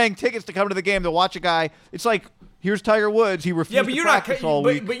 People are paying tickets to come to the game to watch a guy. It's like, here's Tiger Woods. He refused to practice all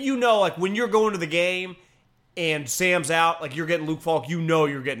week. But you know, like, when you're going to the game and Sam's out, like, you're getting Luke Falk, you know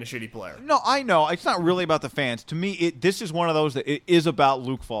you're getting a shitty player. No, I know. It's not really about the fans. To me, this is one of those that it is about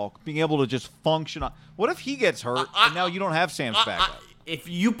Luke Falk being able to just function. What if he gets hurt and now you don't have Sam's backup? If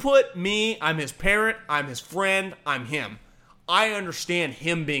you put me, I'm his parent, I'm his friend, I'm him. I understand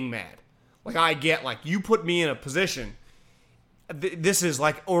him being mad. Like, I get, like, you put me in a position. This is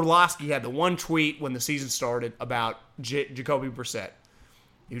like Orlovsky had the one tweet when the season started about Jacoby Brissett.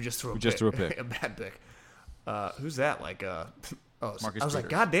 You just threw a pick. A bad pick. Who's that? Like, Marcus I was like, Peters.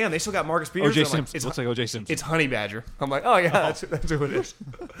 God damn, they still got Marcus Peters. O.J. Simpson. Looks like O.J. Simpson. It's Honey Badger. I'm like, oh, yeah, that's who it is.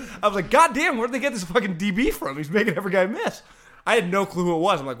 I was like, God damn, where did they get this fucking DB from? He's making every guy miss. I had no clue who it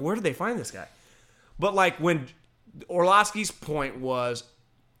was. I'm like, where did they find this guy? But, like, when Orlovsky's point was,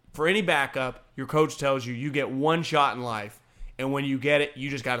 for any backup, your coach tells you get one shot in life, and when you get it, you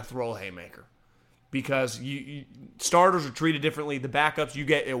just got to throw a haymaker. Because starters are treated differently. The backups, you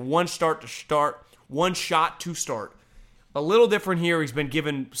get one shot to start. A little different here. He's been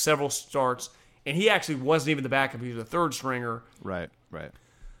given several starts, and he actually wasn't even the backup. He was a third stringer. Right.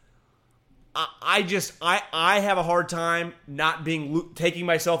 I have a hard time not taking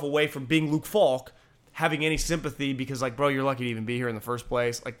myself away from being Luke Falk, having any sympathy because, like, bro, you're lucky to even be here in the first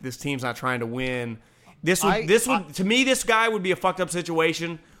place. Like, this team's not trying to win. To me, this guy would be a fucked up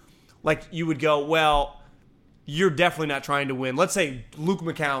situation. Like, you would go, well, you're definitely not trying to win. Let's say Luke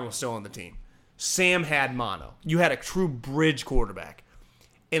McCown was still on the team. Sam had mono. You had a true bridge quarterback.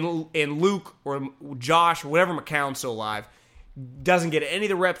 And Luke or Josh or whatever McCown's still alive doesn't get any of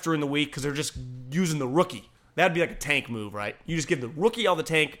the reps during the week because they're just using the rookie. That'd be like a tank move, right? You just give the rookie all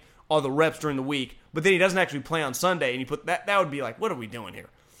the reps during the week, but then he doesn't actually play on Sunday, and you put that would be like, what are we doing here?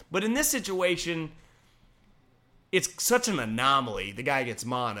 But in this situation, it's such an anomaly. The guy gets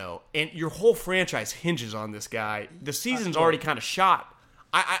mono, and your whole franchise hinges on this guy. The season's already kind of shot.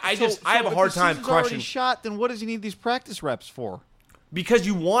 I have a hard time crushing. Already shot. Then what does he need these practice reps for? Because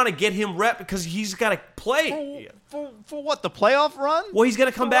you want to get him rep because he's got to play. For what, the playoff run? Well, he's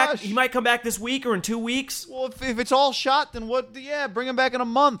going to come back. He might come back this week or in 2 weeks. Well, if it's all shot, then what? Yeah, bring him back in a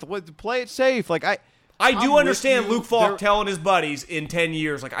month. Play it safe. Like I do understand Luke Falk telling his buddies in 10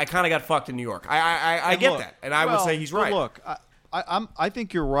 years, like, I kind of got fucked in New York. I get that, and I would say he's right. Look, I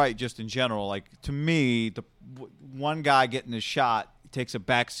think you're right just in general. Like, to me, the one guy getting his shot takes a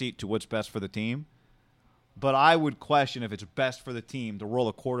backseat to what's best for the team. But I would question if it's best for the team to roll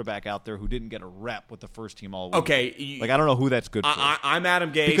a quarterback out there who didn't get a rep with the first team all week. Okay. Like, I don't know who that's good for. I'm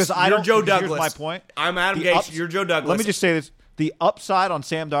Adam Gase. Because you're Joe Douglas. Here's my point. I'm Adam Gase. You're Joe Douglas. Let me just say this. The upside on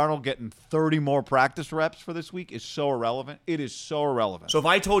Sam Darnold getting 30 more practice reps for this week is so irrelevant. It is so irrelevant. So if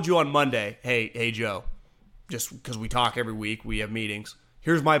I told you on Monday, hey, Joe, just because we talk every week, we have meetings,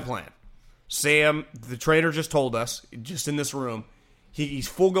 here's my plan. Sam, the trainer just told us, just in this room, he's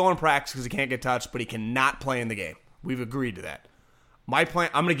full go on practice because he can't get touched, but he cannot play in the game. We've agreed to that. My plan,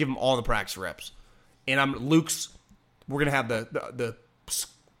 I'm going to give him all the practice reps. And we're going to have the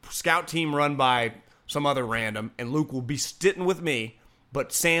scout team run by some other random, and Luke will be sitting with me,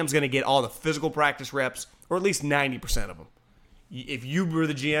 but Sam's going to get all the physical practice reps, or at least 90% of them. If you were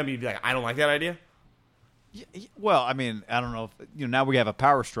the GM, you'd be like, I don't like that idea. Well, I mean, I don't know if now we have a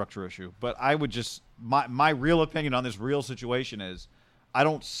power structure issue, but I would just my real opinion on this real situation is I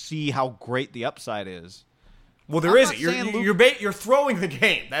don't see how great the upside is. Well, there isn't. You're throwing the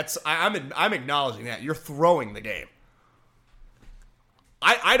game. I'm acknowledging that you're throwing the game.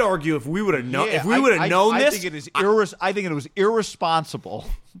 I'd argue if we would have known this, I think it was irresponsible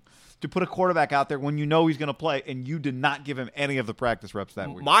to put a quarterback out there when you know he's going to play and you did not give him any of the practice reps that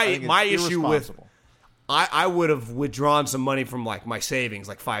week. My issue with I would have withdrawn some money from like my savings,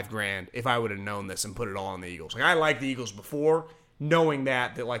 like $5,000, if I would have known this and put it all on the Eagles. Like I liked the Eagles before, knowing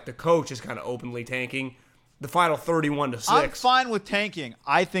that like the coach is kind of openly tanking. The final 31-6. I'm fine with tanking.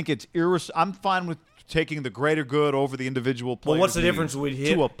 I think it's I'm fine with taking the greater good over the individual players. Well, what's the difference with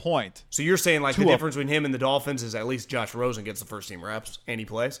him? To a point. So you're saying like the difference between him and the Dolphins is at least Josh Rosen gets the first team reps and he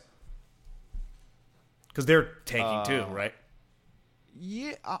plays? Because they're tanking too, right?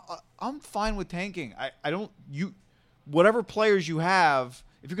 Yeah, I'm fine with tanking. I don't whatever players you have,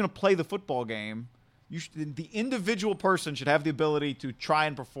 if you're going to play the football game, the individual person should have the ability to try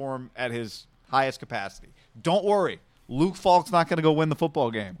and perform at his highest capacity. Don't worry, Luke Falk's not going to go win the football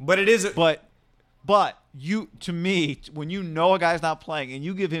game. But it is. But to me, when you know a guy's not playing and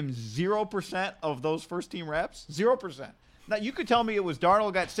you give him 0% of those first team reps, 0%. Now you could tell me it was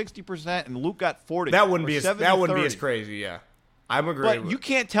Darnold got 60% and Luke got 40%. That wouldn't be as crazy. Yeah. I'm agreeing. But you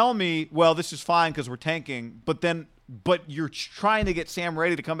can't tell me, well, this is fine because we're tanking, but you're trying to get Sam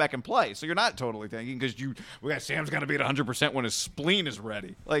ready to come back and play. So you're not totally tanking because Sam's going to be at 100% when his spleen is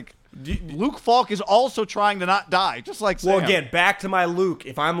ready. Like, Luke Falk is also trying to not die, just like Sam. Well, again, back to my Luke.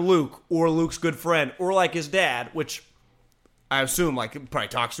 If I'm Luke or Luke's good friend or like his dad, which I assume like probably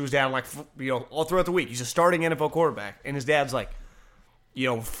talks to his dad like all throughout the week. He's a starting NFL quarterback, and his dad's like,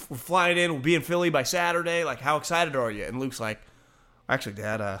 we're flying in, we'll be in Philly by Saturday. Like, how excited are you? And Luke's like, actually,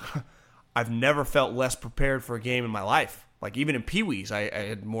 Dad, I've never felt less prepared for a game in my life. Like even in Pee Wee's, I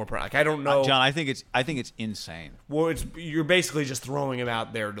had more. Like I don't know, John. I think it's insane. Well, you're basically just throwing him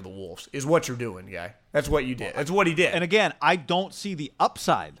out there to the wolves. Is what you're doing, guy. That's what you did. That's what he did. And again, I don't see the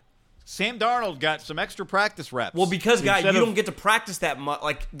upside. Sam Darnold got some extra practice reps. Well, because guy, you don't get to practice that much.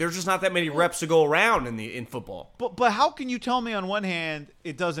 Like there's just not that many reps to go around in football. But how can you tell me on one hand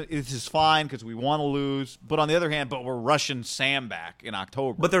this is fine because we want to lose, but on the other hand, we're rushing Sam back in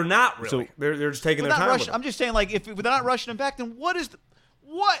October. But they're not really. So, they're just taking their time. With I'm just saying, like if they're not rushing him back, then what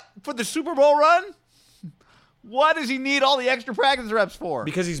for the Super Bowl run? What does he need all the extra practice reps for?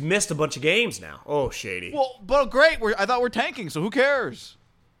 Because he's missed a bunch of games now. Oh, shady. Well, but great. I thought we're tanking, so who cares?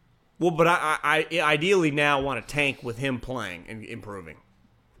 Well, but I ideally now want to tank with him playing and improving,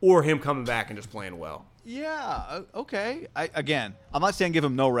 or him coming back and just playing well. Yeah, okay. I'm not saying give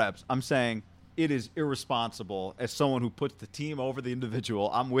him no reps. I'm saying it is irresponsible as someone who puts the team over the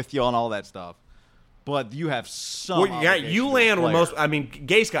individual. I'm with you on all that stuff. But you have some. Well, yeah, you land where most. I mean,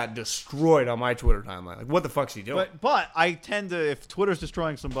 Gase got destroyed on my Twitter timeline. Like, what the fuck's he doing? But I tend to, if Twitter's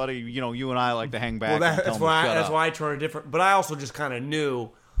destroying somebody, you and I like to hang back. Well, that's why I turn a different. But I also just kind of knew.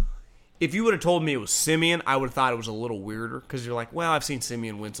 If you would have told me it was Simeon, I would have thought it was a little weirder because you're like, well, I've seen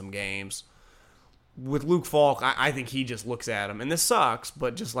Simeon win some games. With Luke Falk, I think he just looks at him, and this sucks,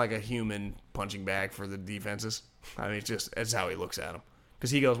 but just like a human punching bag for the defenses. I mean, it's how he looks at him. Because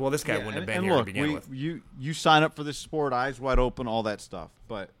he goes, well, this guy wouldn't have been here to begin with. You sign up for this sport, eyes wide open, all that stuff.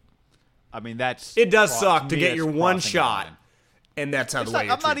 But, I mean, it does suck to get your one shot. And that's how the way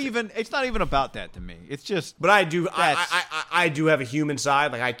it's not even about that to me. It's just. But I do have a human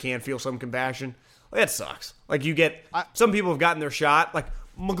side. Like I can feel some compassion. Like, that sucks. Like some people have gotten their shot. Like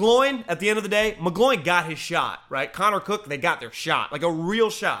McGloin. At the end of the day, McGloin got his shot. Right. Connor Cook. They got their shot. Like a real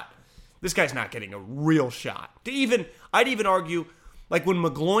shot. This guy's not getting a real shot. I'd even argue like when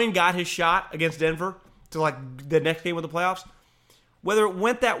McGloin got his shot against Denver to like the next game of the playoffs, whether it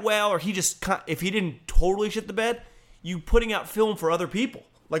went that well or if he didn't totally shit the bed. You putting out film for other people.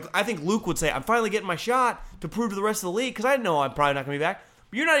 Like, I think Luke would say, I'm finally getting my shot to prove to the rest of the league because I know I'm probably not going to be back.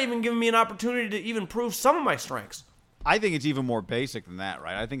 But you're not even giving me an opportunity to even prove some of my strengths. I think it's even more basic than that,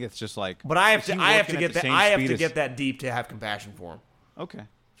 right? I think it's just like. But I have to get that deep to have compassion for him. Okay,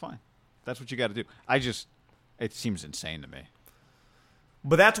 fine. That's what you got to do. It seems insane to me.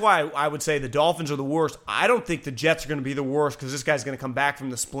 But that's why I would say the Dolphins are the worst. I don't think the Jets are going to be the worst because this guy's going to come back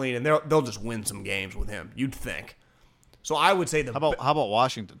from the spleen and they'll just win some games with him. You'd think. So I would say how about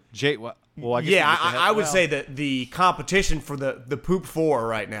Washington? I would say that the competition for the poop four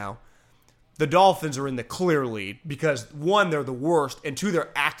right now, the Dolphins are in the clear lead because one, they're the worst, and two,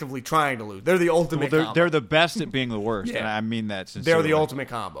 they're actively trying to lose. They're the ultimate. Well, combo. they're the best at being the worst, and I mean that sincerely. They're the ultimate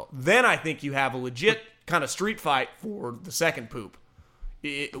combo. Then I think you have a legit kind of street fight for the second poop.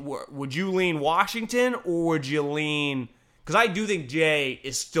 Would you lean Washington or would you lean... Because I do think Jay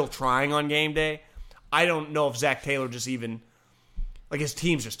is still trying on game day. I don't know if Zach Taylor just even... Like, his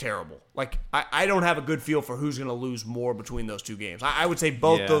team's just terrible. Like, I don't have a good feel for who's going to lose more between those two games. I would say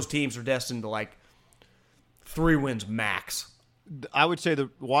both those teams are destined to, like, 3 wins max. I would say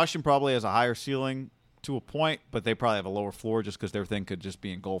that Washington probably has a higher ceiling to a point, but they probably have a lower floor just because their thing could just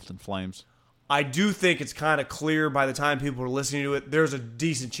be engulfed in flames. I do think it's kind of clear by the time people are listening to it, there's a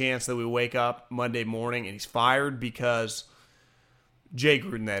decent chance that we wake up Monday morning and he's fired because Jay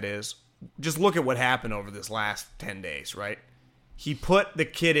Gruden, that is. Just look at what happened over this last 10 days, right? He put the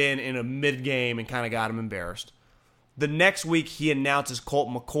kid in a mid-game and kind of got him embarrassed. The next week, he announces Colt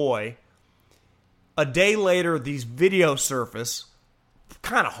McCoy. A day later, these videos surface.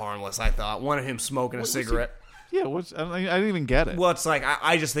 Kind of harmless, I thought. One of him smoking a cigarette. Yeah, I didn't even get it. Well, it's like,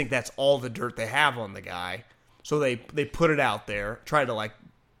 I just think that's all the dirt they have on the guy. So they put it out there, try to, like,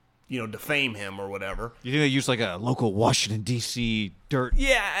 defame him or whatever. You think they use like a local Washington, D.C. dirt?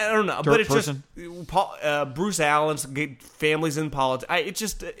 Yeah, I don't know. Dirt But it's person? just Bruce Allen's family's in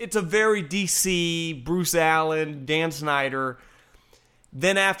politics. It's a very D.C. Bruce Allen, Dan Snyder.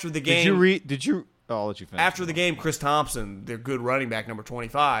 Then after the game... I'll let you finish. After the game, Chris Thompson, their good running back, number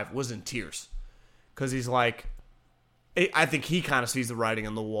 25, was in tears. Because he's like... I think he kind of sees the writing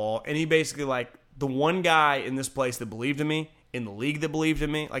on the wall. And he basically, like, the one guy in this place that believed in me, in the league that believed in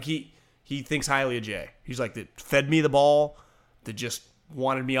me, like, he thinks highly of Jay. He's like, that fed me the ball, that just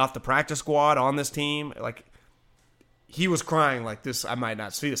wanted me off the practice squad on this team. Like, he was crying like this, I might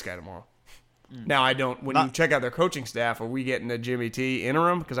not see this guy tomorrow. Now, I don't, when you check out their coaching staff, are we getting a Jimmy T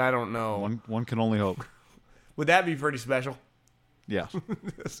interim? Because I don't know. One can only hope. Would that be pretty special? Yeah.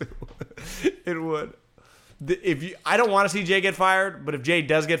 It would. I don't want to see Jay get fired, but if Jay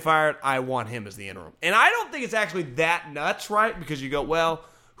does get fired, I want him as the interim. And I don't think it's actually that nuts, right? Because you go, well,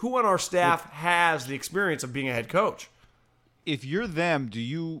 who on our staff has the experience of being a head coach? If you're them, do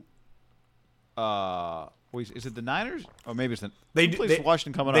you is it the Niners? Or maybe it's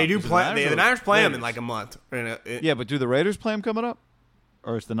Washington coming they up. Do play, the Niners play them in Raiders? like a month. Yeah, but do the Raiders play them coming up?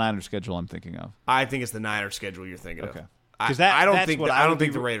 Or it's the Niners schedule I'm thinking of? I think it's the Niners schedule you're thinking Okay. of. 'Cause I don't that's think what I I don't would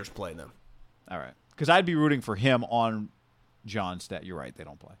think be- the Raiders play them. All right. Because I'd be rooting for him on John's staff. You're right, they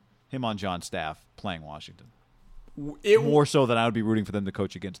don't play. Him on John's staff playing Washington. More so than I would be rooting for them to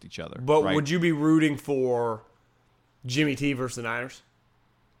coach against each other. But right? would you be rooting for Jimmy T versus the Niners?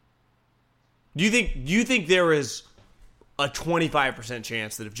 Do you think there is a 25%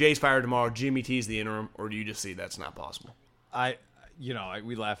 chance that if Jay's fired tomorrow, Jimmy T's the interim, or do you just see that's not possible?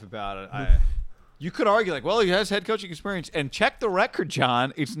 We laugh about it. You could argue like, well, he has head coaching experience, and check the record,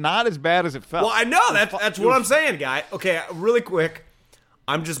 John. It's not as bad as it felt. Well, I know that's what I'm saying, guy. Okay, really quick.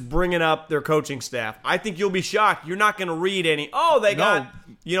 I'm just bringing up their coaching staff. I think you'll be shocked. You're not going to read any. Oh, they got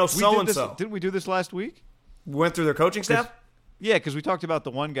so and so. Didn't we do this last week? We went through their coaching staff. Yeah, because we talked about the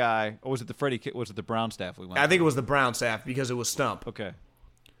one guy. Or was it was it the Brown staff we went? I think it was the Brown staff because it was Stump. Okay.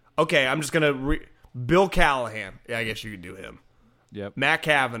 Okay, I'm just gonna Bill Callahan. Yeah, I guess you could do him. Yep. Matt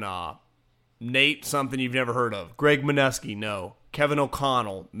Kavanaugh, Nate, something you've never heard of. Greg Minuski, no. Kevin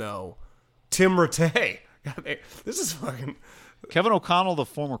O'Connell, no. Tim Rattay. This is fucking... Kevin O'Connell, the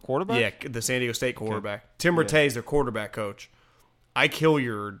former quarterback? Yeah, the San Diego State quarterback. Okay. Tim Rattay is their quarterback coach. Ike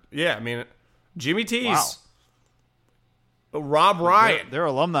Hilliard. Yeah, I mean, Jimmy T's. Wow. Rob Ryan. They're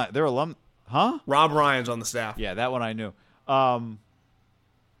alumni. Huh? Rob Ryan's on the staff. Yeah, that one I knew.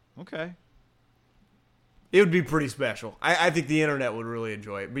 Okay. It would be pretty special. I think the internet would really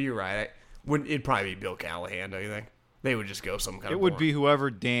enjoy it. But you're right. It'd probably be Bill Callahan, don't you think? They would just go some kind of... It would be whoever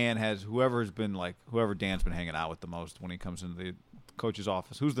Dan's been hanging out with the most when he comes into the coach's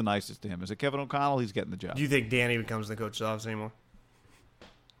office. Who's the nicest to him? Is it Kevin O'Connell? He's getting the job. Do you think Dan even comes to the coach's office anymore?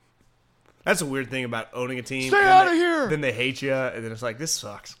 That's a weird thing about owning a team. Stay out of here! Then they hate you, and then it's like, this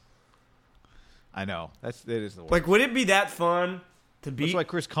sucks. I know. It is the worst. Like, would it be that fun to be... That's why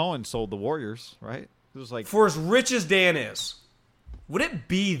Chris Cohen sold the Warriors, right? It was like... For as rich as Dan is, would it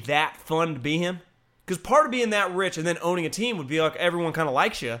be that fun to be him? Because part of being that rich and then owning a team would be like everyone kind of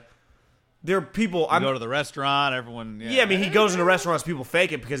likes you. There are people... You go to the restaurant, everyone... Yeah, I mean, he goes into restaurants, people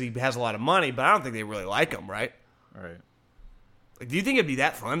fake it because he has a lot of money, but I don't think they really like him, right? All right. Like, do you think it'd be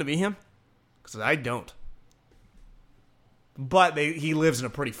that fun to be him? Because I don't. But he lives in a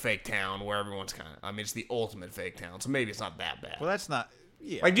pretty fake town where everyone's kind of... I mean, it's the ultimate fake town, so maybe it's not that bad. Well, that's not...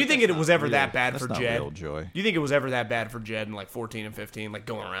 Yeah, like, do you think it was ever that bad for Jed? Jed? Real joy. Do you think it was ever that bad for Jed in like 14 and 15, like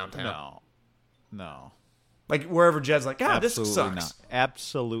going around town? No. Like wherever Jed's like, God, this sucks. Not.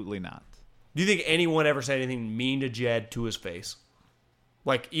 Absolutely not. Do you think anyone ever said anything mean to Jed to his face?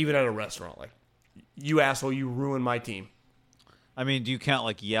 Like even at a restaurant, like you asshole, you ruined my team. I mean, do you count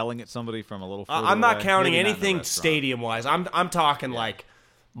like yelling at somebody from a little further I'm not away? counting Maybe not in the anything restaurant. stadium-wise. I'm talking like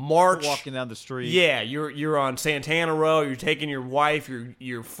March. Walking down the street. Yeah, you're on Santana Row. You're taking your wife,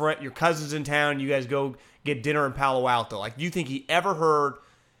 your friend, your cousin's in town. You guys go get dinner in Palo Alto. Like, do you think he ever heard,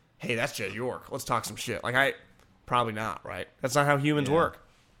 "Hey, that's Jed York. Let's talk some shit"? Like, probably not. Right? That's not how humans work.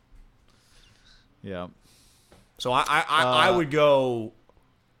 Yeah. So I would go.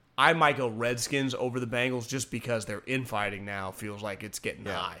 I might go Redskins over the Bengals just because their infighting now feels like it's getting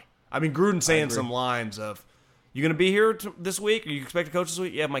high. I mean, Gruden's saying some lines of, "You going to be here this week? Are you expect to coach this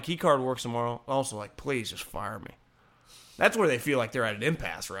week?" "Yeah, my key card works tomorrow." Also, like, please just fire me. That's where they feel like they're at an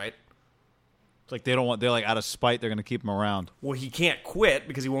impasse, right? It's like they're like out of spite, they're going to keep him around. Well, he can't quit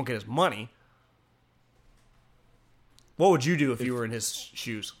because he won't get his money. What would you do if you were in his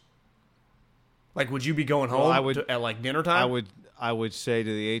shoes? Like, would you be going home at like dinner time? I would say to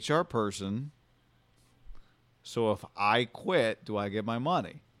the HR person, so if I quit, do I get my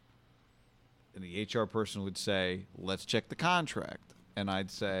money? And the HR person would say, let's check the contract. And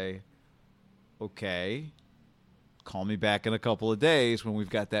I'd say, okay, call me back in a couple of days when we've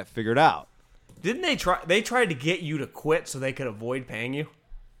got that figured out. Didn't they try? They tried to get you to quit so they could avoid paying you.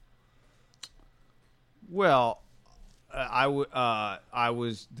 Well, the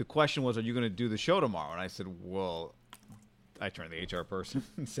question was, are you going to do the show tomorrow? And I said, well, I turned to the HR person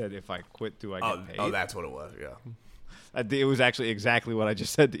and said, if I quit, do I get paid? Oh, that's what it was, yeah. It was actually exactly what I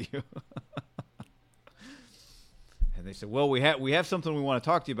just said to you. And they said, well, we have something we want to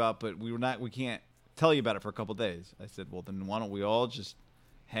talk to you about, but we can't tell you about it for a couple of days. I said, well, then why don't we all just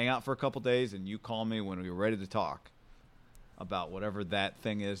hang out for a couple of days and you call me when we're ready to talk about whatever that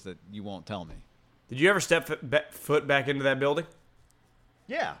thing is that you won't tell me. Did you ever step foot back into that building?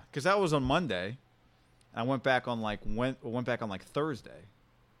 Yeah, because that was on Monday. I went back on Thursday.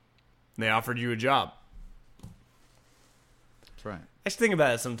 And they offered you a job. That's right. I just think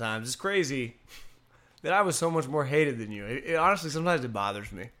about it sometimes. It's crazy that I was so much more hated than you. It honestly, sometimes it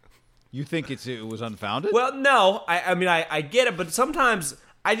bothers me. You think it was unfounded? Well, no. I mean, I get it, but sometimes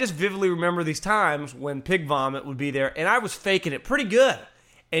I just vividly remember these times when Pig Vomit would be there, and I was faking it pretty good.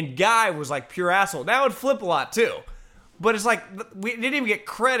 And Guy was like pure asshole. That would flip a lot, too. But it's like we didn't even get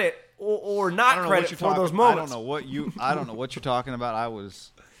credit or not credit for those moments. I don't know what you're talking about.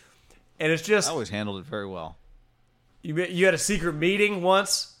 And it's just, I always handled it very well. You had a secret meeting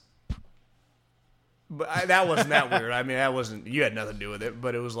once, but that wasn't that weird. I mean, that wasn't, you had nothing to do with it,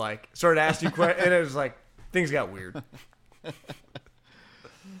 but it was like, started asking you questions, and it was like, things got weird.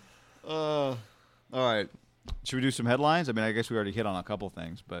 All right. Should we do some headlines? I mean, I guess we already hit on a couple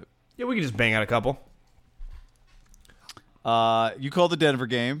things, but Yeah, we can just bang out a couple. you called the Denver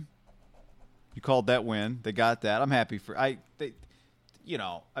game. You called that win. They got that. I'm happy for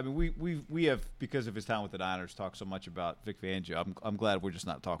we have, because of his time with the Niners, talked so much about Vic Fangio. I'm glad we're just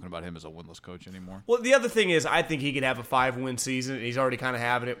not talking about him as a winless coach anymore. Well, the other thing is, I think he could have a 5-win season, and he's already kind of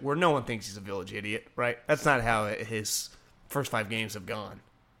having it, where no one thinks he's a village idiot, right? That's not how his first 5 games have gone.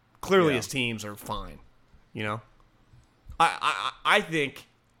 Clearly, his teams are fine. You know, I think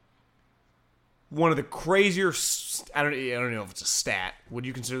one of the crazier, I don't know if it's a stat. Would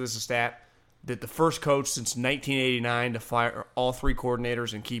you consider this a stat? That the first coach since 1989 to fire all 3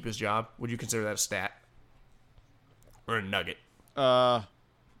 coordinators and keep his job. Would you consider that a stat? Or a nugget?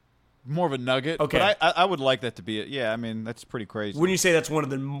 More of a nugget. Okay. But I would like that to be it. Yeah, I mean, that's pretty crazy. Wouldn't you say that's one of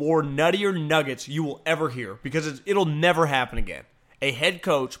the more nuttier nuggets you will ever hear? Because it'll never happen again. A head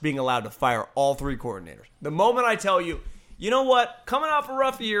coach being allowed to fire all 3 coordinators. The moment I tell you, you know what? Coming off a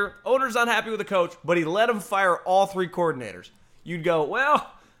rough year, owner's unhappy with the coach, but he let him fire all 3 coordinators. You'd go, well, going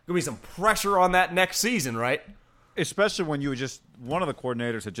to be some pressure on that next season, right? Especially when one of the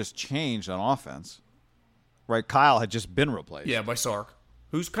coordinators had just changed on offense. Right? Kyle had just been replaced. Yeah, by Sark,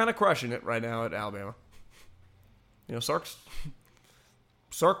 who's kind of crushing it right now at Alabama. You know, Sark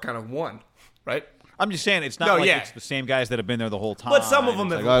kind of won, right? I'm just saying it's not it's the same guys that have been there the whole time. But some of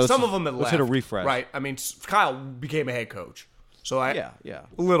them have left. Let's hit a refresh. Right. I mean, Kyle became a head coach. So yeah.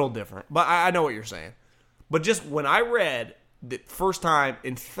 A little different. But I know what you're saying. But just when I read that first time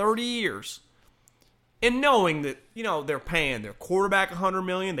in 30 years, and knowing that, you know, they're paying their quarterback $100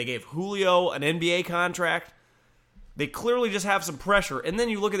 million, they gave Julio an NBA contract, they clearly just have some pressure. And then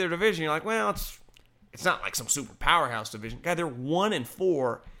you look at their division, you're like, well, it's not like some super powerhouse division. God, they're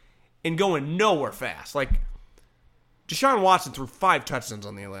 1-4 and going nowhere fast. Like, Deshaun Watson threw 5 touchdowns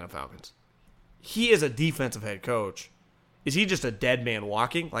on the Atlanta Falcons. He is a defensive head coach. Is he just a dead man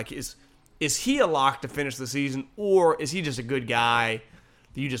walking? Like, is he a lock to finish the season, or is he just a good guy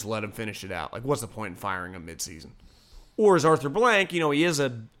that you just let him finish it out? Like, what's the point in firing him midseason? Or is Arthur Blank, you know, he is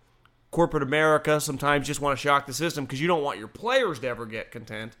a corporate America sometimes just want to shock the system because you don't want your players to ever get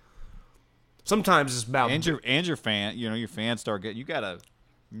content. Sometimes it's about and your fan, your fans start getting. You got a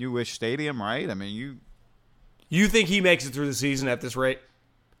newish stadium, right? I mean, You think he makes it through the season at this rate?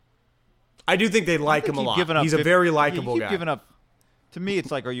 I do think they like him a lot. He's a 50 very likable you keep guy. Giving up. To me,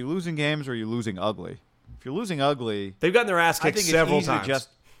 it's like, are you losing games or are you losing ugly? If you're losing ugly, They've gotten their ass I kicked think several it's easy times.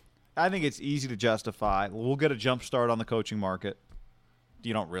 I think it's easy to justify. We'll get a jump start on the coaching market.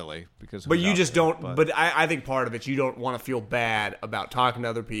 You don't really, because But you who's just out there, don't. But I think part of it, you don't want to feel bad about talking to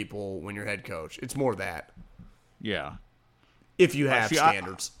other people when you're head coach. It's more that yeah. if you have See,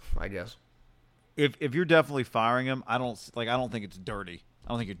 standards, I guess. If you're definitely firing him, I don't think it's dirty. I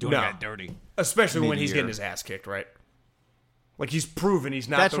don't think you're doing No. that dirty. Especially when he's Mid-year. getting his ass kicked, right? Like he's proven he's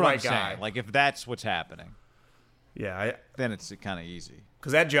not That's the what right I'm guy. saying. Like if that's what's happening, Yeah, then it's kind of easy.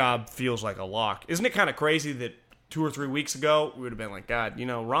 because that job feels like a lock. Isn't it kind of crazy that 2 or 3 weeks ago we would have been like, God,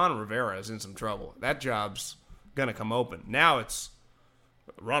 Ron Rivera is in some trouble. That job's gonna come open. Now it's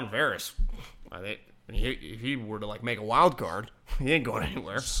Ron Rivera's. I think if he were to like make a wild card, he ain't going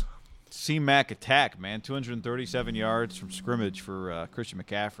anywhere. C-Mac attack, man. 237 yards from scrimmage for Christian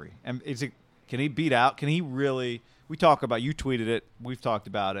McCaffrey. And can he beat out? Can he really? We talk about, you tweeted it. We've talked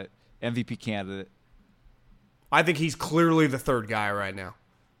about it. MVP candidate. I think he's clearly the third guy right now.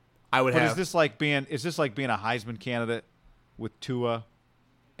 But is this like being a Heisman candidate with Tua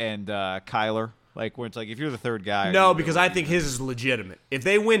and Kyler? Like where it's like if you're the third guy. No, because I think his is legitimate. If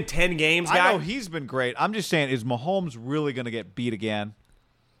they win 10 games, I guy, know he's been great. I'm just saying, is Mahomes really going to get beat again?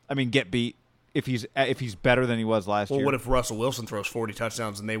 I mean, get beat if he's better than he was last year. well, what if Russell Wilson throws 40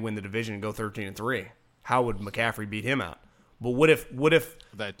 touchdowns and they win the division and go 13-3? How would McCaffrey beat him out? But what if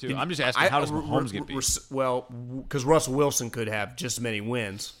that too? I'm just asking, how does Mahomes get beat? Well, because Russell Wilson could have just as many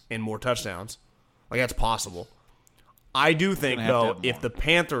wins and more touchdowns. Like that's possible. I do think gonna have to though, have if more. the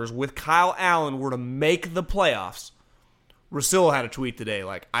Panthers with Kyle Allen were to make the playoffs, Russillo had a tweet today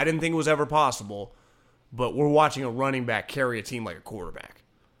like, I didn't think it was ever possible, but we're watching a running back carry a team like a quarterback.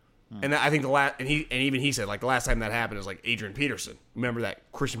 And I think even he said like the last time that happened was like Adrian Peterson. Remember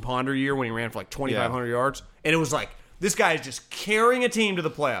that Christian Ponder year when he ran for like 2,500 yards, and it was like this guy is just carrying a team to the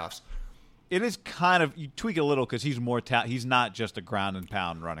playoffs. It is kind of, you tweak it a little because he's more he's not just a ground and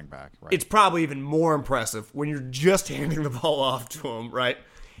pound running back, right? It's probably even more impressive when you're just handing the ball off to him, right?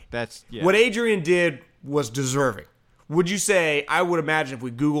 That's What Adrian did was deserving. Would you say? I would imagine if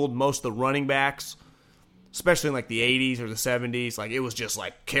we Googled most of the running backs, especially in like the 80s or the 70s, like it was just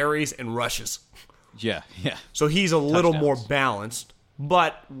like carries and rushes. yeah. So he's a little more Touchdowns. balanced.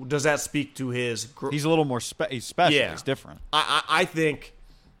 But does that speak to his? He's a little more he's special. Yeah. He's different. I think.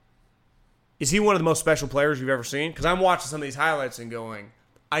 Is he one of the most special players you've ever seen? Because I'm watching some of these highlights and going,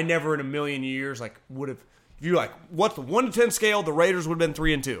 I never in a million years would have. If you're like, what's the 1 to 10 scale? The Raiders would have been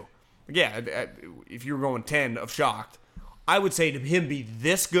 3-2. Like, yeah, if you were going 10 of shocked, I would say to him be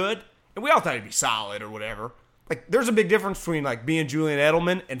this good, and we all thought he'd be solid or whatever. Like, there's a big difference between like being Julian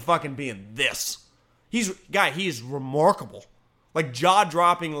Edelman and fucking being this. He is remarkable. Like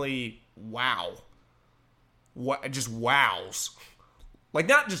jaw-droppingly, wow. What just wows. Like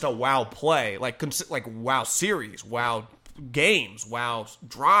not just a wow play, like wow series, wow games, wow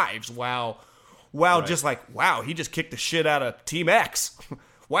drives, wow, right. Just like wow, he just kicked the shit out of Team X.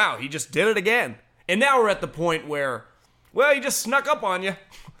 Wow, he just did it again. And now we're at the point where, well, he just snuck up on you.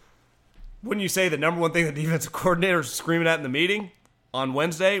 Wouldn't you say the number one thing the defensive coordinator is screaming at in the meeting on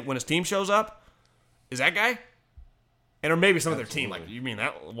Wednesday when his team shows up is that guy? And or maybe some of their team, like, you mean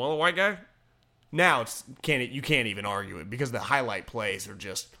that the white guy? Now you can't even argue it because the highlight plays are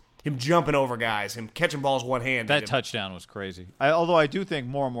just him jumping over guys, him catching balls one hand. That touchdown was crazy. Although I do think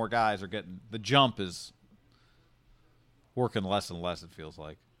more and more guys are getting the jump is working less and less. It feels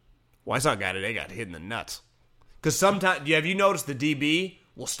like. Well, I saw a guy today got hit in the nuts because sometimes have you noticed the DB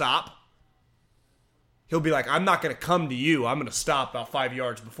will stop? He'll be like, I'm not going to come to you. I'm going to stop about 5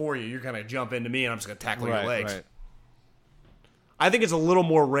 yards before you. You're going to jump into me, and I'm just going to tackle your legs. Right. I think it's a little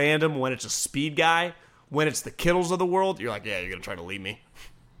more random when it's a speed guy. When it's the Kittles of the world, you're like, yeah, you're going to try to leap me.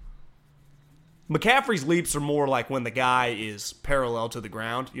 McCaffrey's leaps are more like when the guy is parallel to the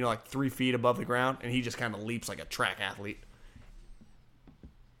ground, like 3 feet above the ground, and he just kind of leaps like a track athlete.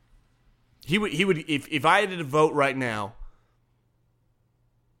 He would if I had to vote right now,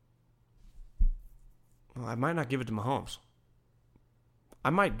 well, I might not give it to Mahomes. I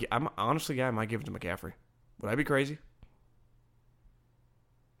might give it to McCaffrey. Would I be crazy?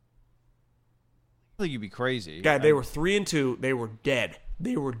 I think you'd be crazy. Guy, they were 3-2. They were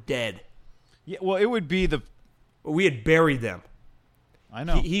dead. Yeah, well, it would be the. We had buried them. I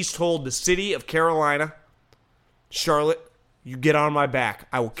know. He's told the city of Carolina, Charlotte, You get on my back.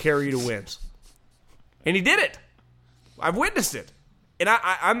 I will carry you to wins. And he did it. I've witnessed it. And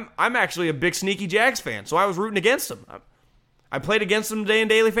I'm actually a big sneaky Jags fan, so I was rooting against him. I played against him today in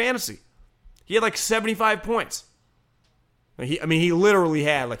daily fantasy. He had like 75 points. He literally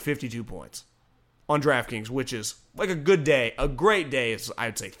had like 52 points on DraftKings, which is like a good day. A great day is,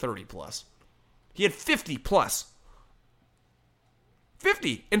 I'd say, 30 plus. He had 50 plus.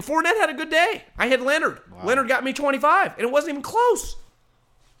 50. And Fournette had a good day. I had Leonard. Wow. Leonard got me 25, and it wasn't even close.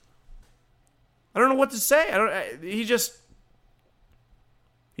 I don't know what to say.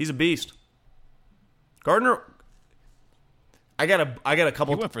 He's a beast. Gardner, I got a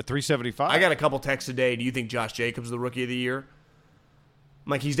couple. He went for 375. I got a couple texts today. Do you think Josh Jacobs is the rookie of the year? I'm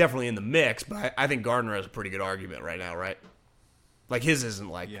like, he's definitely in the mix, but I think Gardner has a pretty good argument right now, right? Like, his isn't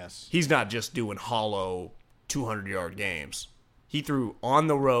like, yes. He's not just doing hollow 200-yard games. He threw on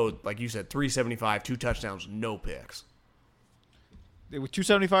the road, like you said, 375, 2 touchdowns, no picks. It was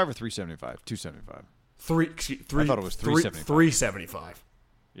 275 or 375? 275. I thought it was 375. 375.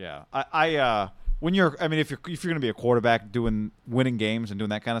 Yeah. If you're going to be a quarterback doing winning games and doing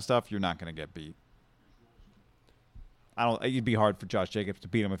that kind of stuff, you're not going to get beat. It'd be hard for Josh Jacobs to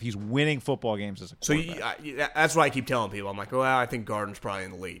beat him if he's winning football games as a quarterback. So that's what I keep telling people. I'm like, well, I think Gardner's probably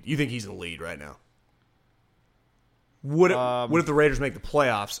in the lead. You think he's in the lead right now? What if the Raiders make the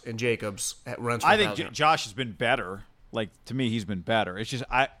playoffs and Jacobs runs for 1,000? I think Josh has been better. Like, to me, he's been better. It's just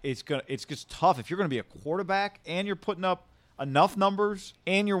it's just tough if you're going to be a quarterback and you're putting up enough numbers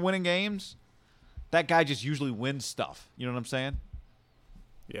and you're winning games. That guy just usually wins stuff. You know what I'm saying?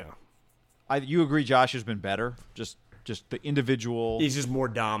 Yeah. You agree Josh has been better? Just the individual. He's just more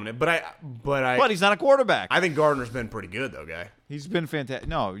dominant. But he's not a quarterback. I think Gardner's been pretty good though, guy. He's been fantastic.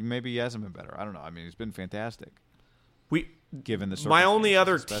 No, maybe he hasn't been better. I don't know. I mean, he's been fantastic. Given the my only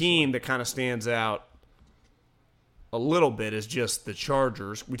other team that kind of stands out a little bit is just the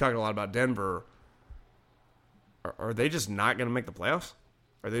Chargers. We talked a lot about Denver. Are they just not going to make the playoffs?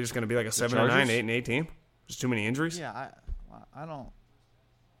 Are they just going to be like a 7-9, 8-8 team? Just too many injuries? Yeah, I don't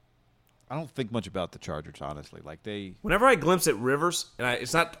think much about the Chargers, honestly. Like whenever I glimpse at Rivers, and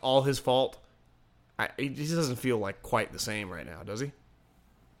it's not all his fault, he just doesn't feel like quite the same right now, does he?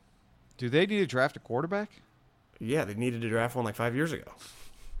 Do they need to draft a quarterback? Yeah, they needed to draft one like 5 years ago.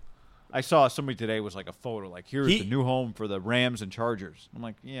 I saw somebody today was like a photo, like here's the new home for the Rams and Chargers. I'm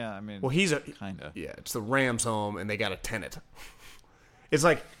like, yeah, I mean, well, kind of. Yeah, it's the Rams' home, and they got a tenant. It's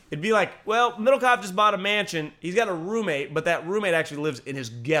like it'd be like, well, Middlecoff just bought a mansion. He's got a roommate, but that roommate actually lives in his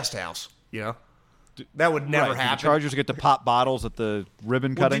guest house. You know, that would never happen. The Chargers get to pop bottles at the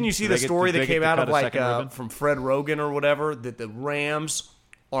ribbon cutting. Didn't you see the story that came out of like from Fred Rogan or whatever that the Rams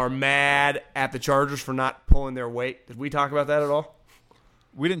are mad at the Chargers for not pulling their weight? Did we talk about that at all?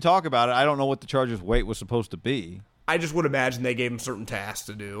 We didn't talk about it. I don't know what the Chargers' weight was supposed to be. I just would imagine they gave them certain tasks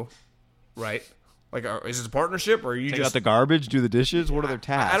to do, right? Like, is this a partnership, or are you Take just out the garbage, do the dishes? What are their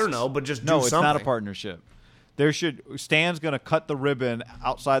tasks? I don't know, but just do something. No, it's not a partnership. Stan's going to cut the ribbon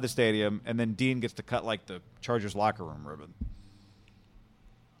outside the stadium, and then Dean gets to cut like the Chargers locker room ribbon.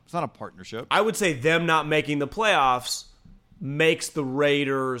 It's not a partnership. I would say them not making the playoffs makes the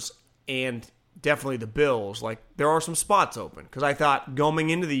Raiders and definitely the Bills, like, there are some spots open. Because I thought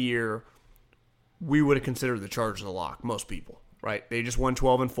going into the year, we would have considered the Chargers a lock, most people, right? They just won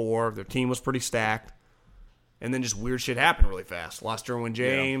 12-4. Their team was pretty stacked. And then just weird shit happened really fast. Lost Derwin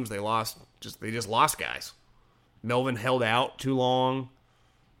James. Yeah. They just lost guys. Melvin held out too long.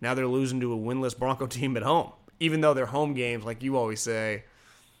 Now they're losing to a winless Bronco team at home. Even though their home games, like you always say,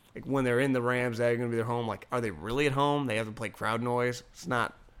 like when they're in the Rams, they're going to be their home. Like, are they really at home? They have to play crowd noise. It's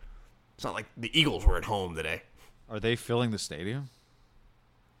not like the Eagles were at home today. Are they filling the stadium?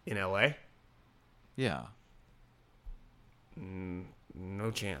 In L.A.? Yeah.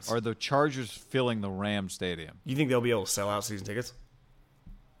 No chance. Are the Chargers filling the Rams stadium? You think they'll be able to sell out season tickets?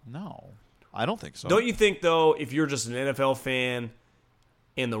 No. I don't think so. Don't you think, though, if you're just an NFL fan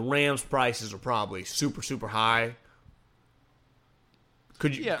and the Rams prices are probably super, super high,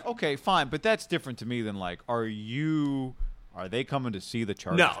 could you? Yeah, okay, fine. But that's different to me than, like, are they coming to see the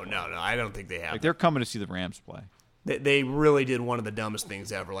Chargers play? No. I don't think they have. Like, they're coming to see the Rams play. They really did one of the dumbest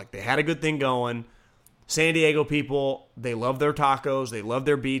things ever. Like, they had a good thing going. San Diego people, they love their tacos. They love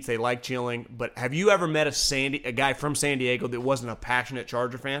their beats. They like chilling. But have you ever met a guy from San Diego that wasn't a passionate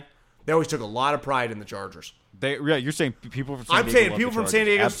Charger fan? They always took a lot of pride in the Chargers. You're saying people from San Diego. I'm saying people from San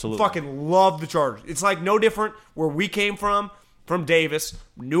Diego fucking love the Chargers. It's like no different where we came from Davis,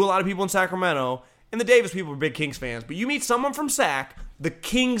 knew a lot of people in Sacramento, and the Davis people were big Kings fans. But you meet someone from Sac, the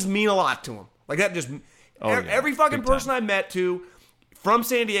Kings mean a lot to them. Like that just every fucking person I met from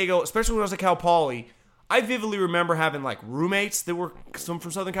San Diego, especially when I was at Cal Poly, I vividly remember having like roommates that were some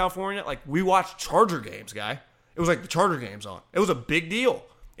from Southern California. Like we watched Charger games, guy. It was like the Charger games on. It was a big deal.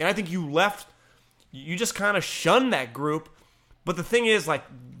 And I think you just kind of shunned that group. But the thing is, like,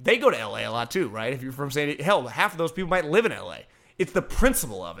 they go to LA a lot too, right? If you're from San Diego, hell, half of those people might live in LA. It's the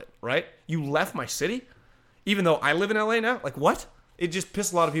principle of it, right? You left my city, even though I live in LA now. Like, what? It just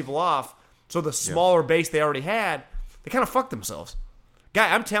pissed a lot of people off. So the smaller base they already had, they kind of fucked themselves.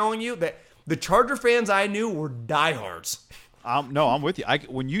 Guy, I'm telling you that the Charger fans I knew were diehards. No, I'm with you.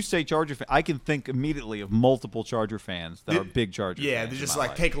 When you say Charger fan, I can think immediately of multiple Charger fans that are big Charger fans. Yeah, they just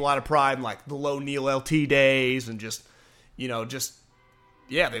like take a lot of pride in like the low Neil LT days and just, they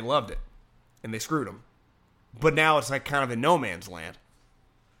loved it. And they screwed them. But now it's like kind of in no man's land.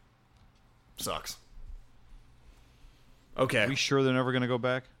 Sucks. Okay. Are we sure they're never going to go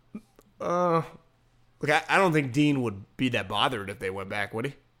back? Look, I don't think Dean would be that bothered if they went back, would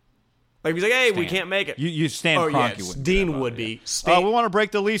he? Like, he's like, hey, we can't make it. You Stan Kroenke would. Dean would be. We want to break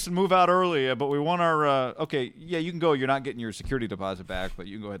the lease and move out early, but we want our, okay, yeah, you can go. You're not getting your security deposit back, but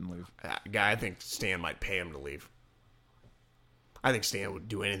you can go ahead and leave. Guy, I think Stan might pay him to leave. I think Stan would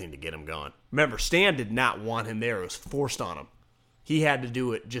do anything to get him gone. Remember, Stan did not want him there. It was forced on him. He had to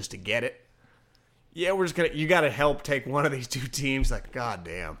do it just to get it. Yeah, you got to help take one of these two teams. Like, God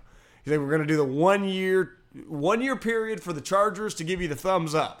damn. He's like, we're going to do the 1 year period for the Chargers to give you the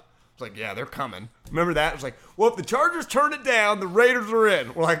thumbs up. It's like, yeah, they're coming. Remember that? It's like, well, if the Chargers turn it down, the Raiders are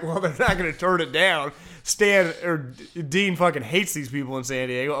in. We're like, well, they're not going to turn it down. Dean fucking hates these people in San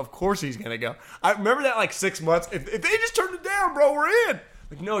Diego. Of course he's going to go. I remember that like 6 months. If they just turned it down, bro, we're in.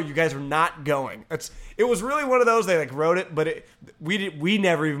 Like, no, you guys are not going. It was really one of those, they like wrote it, but we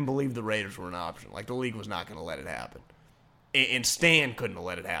never even believed the Raiders were an option. Like, the league was not going to let it happen. And Stan couldn't have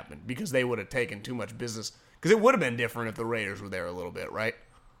let it happen because they would have taken too much business. Because it would have been different if the Raiders were there a little bit, right?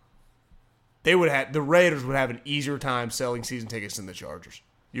 The Raiders would have an easier time selling season tickets than the Chargers.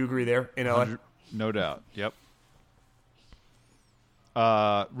 You agree there in LA? No doubt. Yep.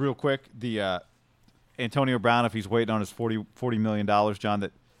 Real quick, the Antonio Brown, if he's waiting on his $40 million, John,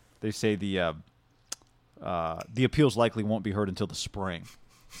 that they say the appeals likely won't be heard until the spring.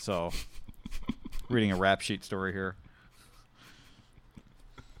 So, reading a rap sheet story here.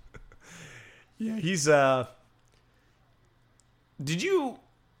 Yeah, he's did you,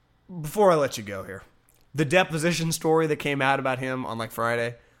 before I let you go here, the deposition story that came out about him on like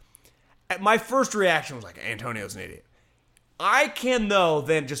Friday, my first reaction was like, Antonio's an idiot. I can, though,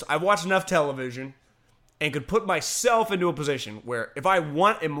 then I've watched enough television and could put myself into a position where if I am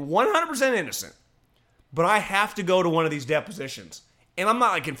 100% innocent, but I have to go to one of these depositions, and I'm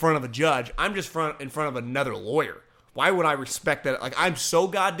not like in front of a judge, I'm just in front of another lawyer. Why would I respect that? Like, I'm so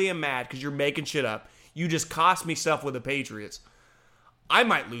goddamn mad because you're making shit up. You just cost me stuff with the Patriots. I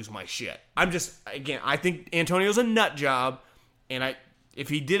might lose my shit. I think Antonio's a nut job, and if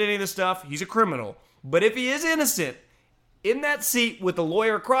he did any of this stuff, he's a criminal. But if he is innocent, in that seat with the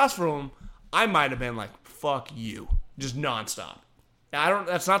lawyer across from him, I might have been like, fuck you. Just nonstop.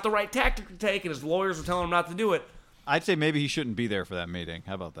 That's not the right tactic to take, and his lawyers were telling him not to do it. I'd say maybe he shouldn't be there for that meeting.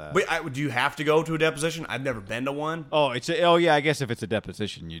 How about that? But do you have to go to a deposition? I've never been to one. Yeah. I guess if it's a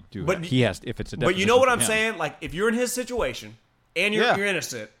deposition, you do. But he has. If it's a deposition, but you know what I'm saying? Like, if you're in his situation and you're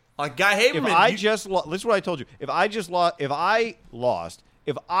innocent, like Guy Haberman. This is what I told you. If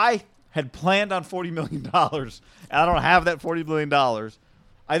I had planned on $40 million and I don't have that $40 million,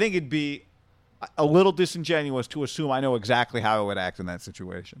 I think it'd be a little disingenuous to assume I know exactly how I would act in that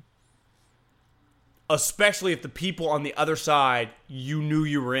situation. Especially if the people on the other side, you knew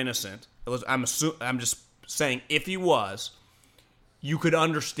you were innocent. I'm just saying, if he was, you could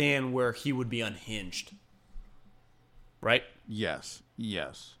understand where he would be unhinged. Right? Yes.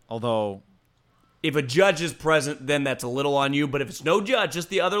 Although, if a judge is present, then that's a little on you. But if it's no judge, just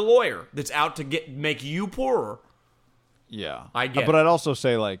the other lawyer that's out to make you poorer. Yeah, I get. But I'd also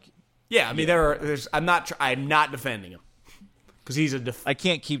say, like, yeah, I mean, I'm not defending him because he's I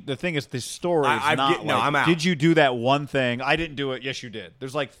can't keep. The thing is, this story is I'm out. Did you do that one thing? I didn't do it. Yes, you did.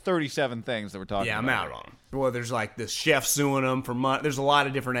 There's like 37 things that we're talking about. Yeah, I'm out on him. Well, there's like this chef suing him for money. There's a lot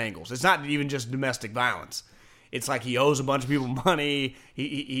of different angles. It's not even just domestic violence. It's like he owes a bunch of people money.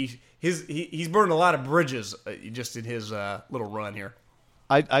 He's burned a lot of bridges just in his little run here.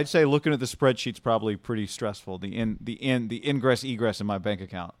 I'd say looking at the spreadsheet's probably pretty stressful. The ingress egress in my bank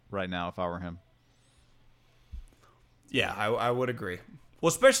account right now, if I were him. Yeah, I would agree. Well,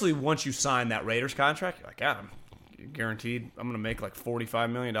 especially once you sign that Raiders contract, you're like, God, I'm guaranteed I'm going to make like $45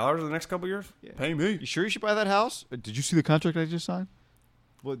 million in the next couple of years. Yeah. Pay me. You sure you should buy that house? Did you see the contract I just signed?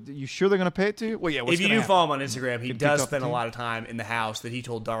 Well, you sure they're going to pay it to you? Well, yeah. If you do follow him on Instagram, he does spend a lot of time in the house that he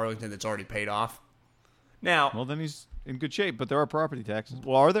told Darlington that's already paid off. Now, Well, then he's in good shape, but there are property taxes.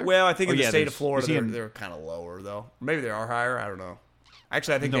 Well, are there? well, I think in the state there's- of Florida, is he in- they're kind of lower, though. Maybe they are higher. I don't know.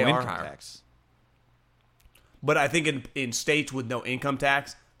 Actually, I think no they are income higher. tax. But I think in states with no income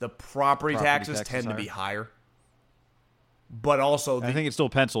tax, the property taxes tax is tend to be higher. But also, I think it still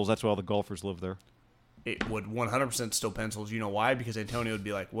pencils. That's why all the golfers live there. it would 100% still pencils. You know why? Because Antonio would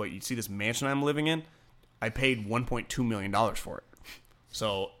be like, "What? You see this mansion I'm living in? I paid $1.2 million for it.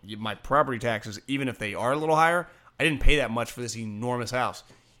 So my property taxes, even if they are a little higher, I didn't pay that much for this enormous house.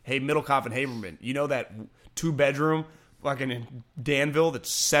 Hey, Middlecoff and Haberman, you know that 2-bedroom fucking in Danville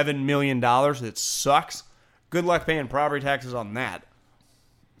that's $7 million that sucks? Good luck paying property taxes on that."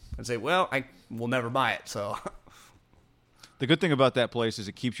 I'd say, well, I will never buy it, so... The good thing about that place is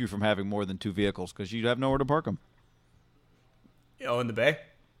it keeps you from having more than 2 vehicles because you have nowhere to park them. Oh, in the Bay?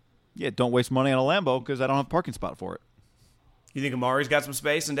 Yeah, don't waste money on a Lambo because I don't have a parking spot for it. You think Amari's got some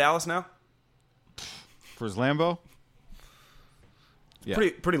space in Dallas now? For his Lambo? Yeah.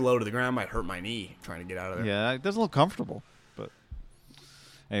 Pretty low to the ground. Might hurt my knee trying to get out of there. Yeah, it doesn't look comfortable. But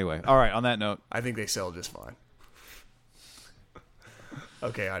anyway, all right, on that note, I think they sell just fine.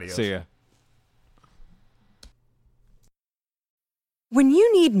 Okay, adios. see ya. When you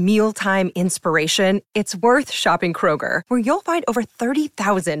need mealtime inspiration, it's worth shopping Kroger, where you'll find over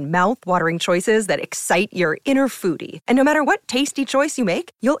 30,000 mouth-watering choices that excite your inner foodie. And no matter what tasty choice you make,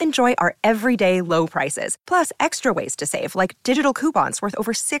 you'll enjoy our everyday low prices, plus extra ways to save, like digital coupons worth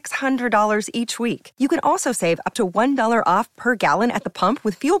over $600 each week. You can also save up to $1 off per gallon at the pump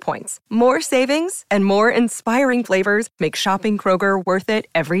with fuel points. More savings and more inspiring flavors make shopping Kroger worth it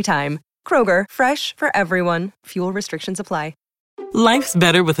every time. Kroger, fresh for everyone. Fuel restrictions apply. Life's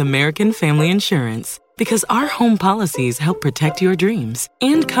better with American Family Insurance because our home policies help protect your dreams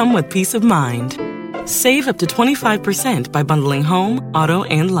and come with peace of mind. Save up to 25% by bundling home, auto,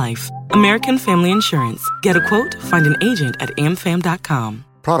 and life. American Family Insurance. Get a quote, find an agent at amfam.com.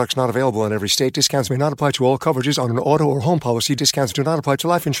 Products not available in every state. Discounts may not apply to all coverages on an auto or home policy. Discounts do not apply to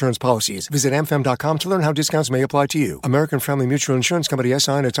life insurance policies. Visit amfam.com to learn how discounts may apply to you. American Family Mutual Insurance Company,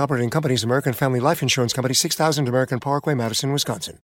 SI, and its operating companies, American Family Life Insurance Company, 6000 American Parkway, Madison, Wisconsin.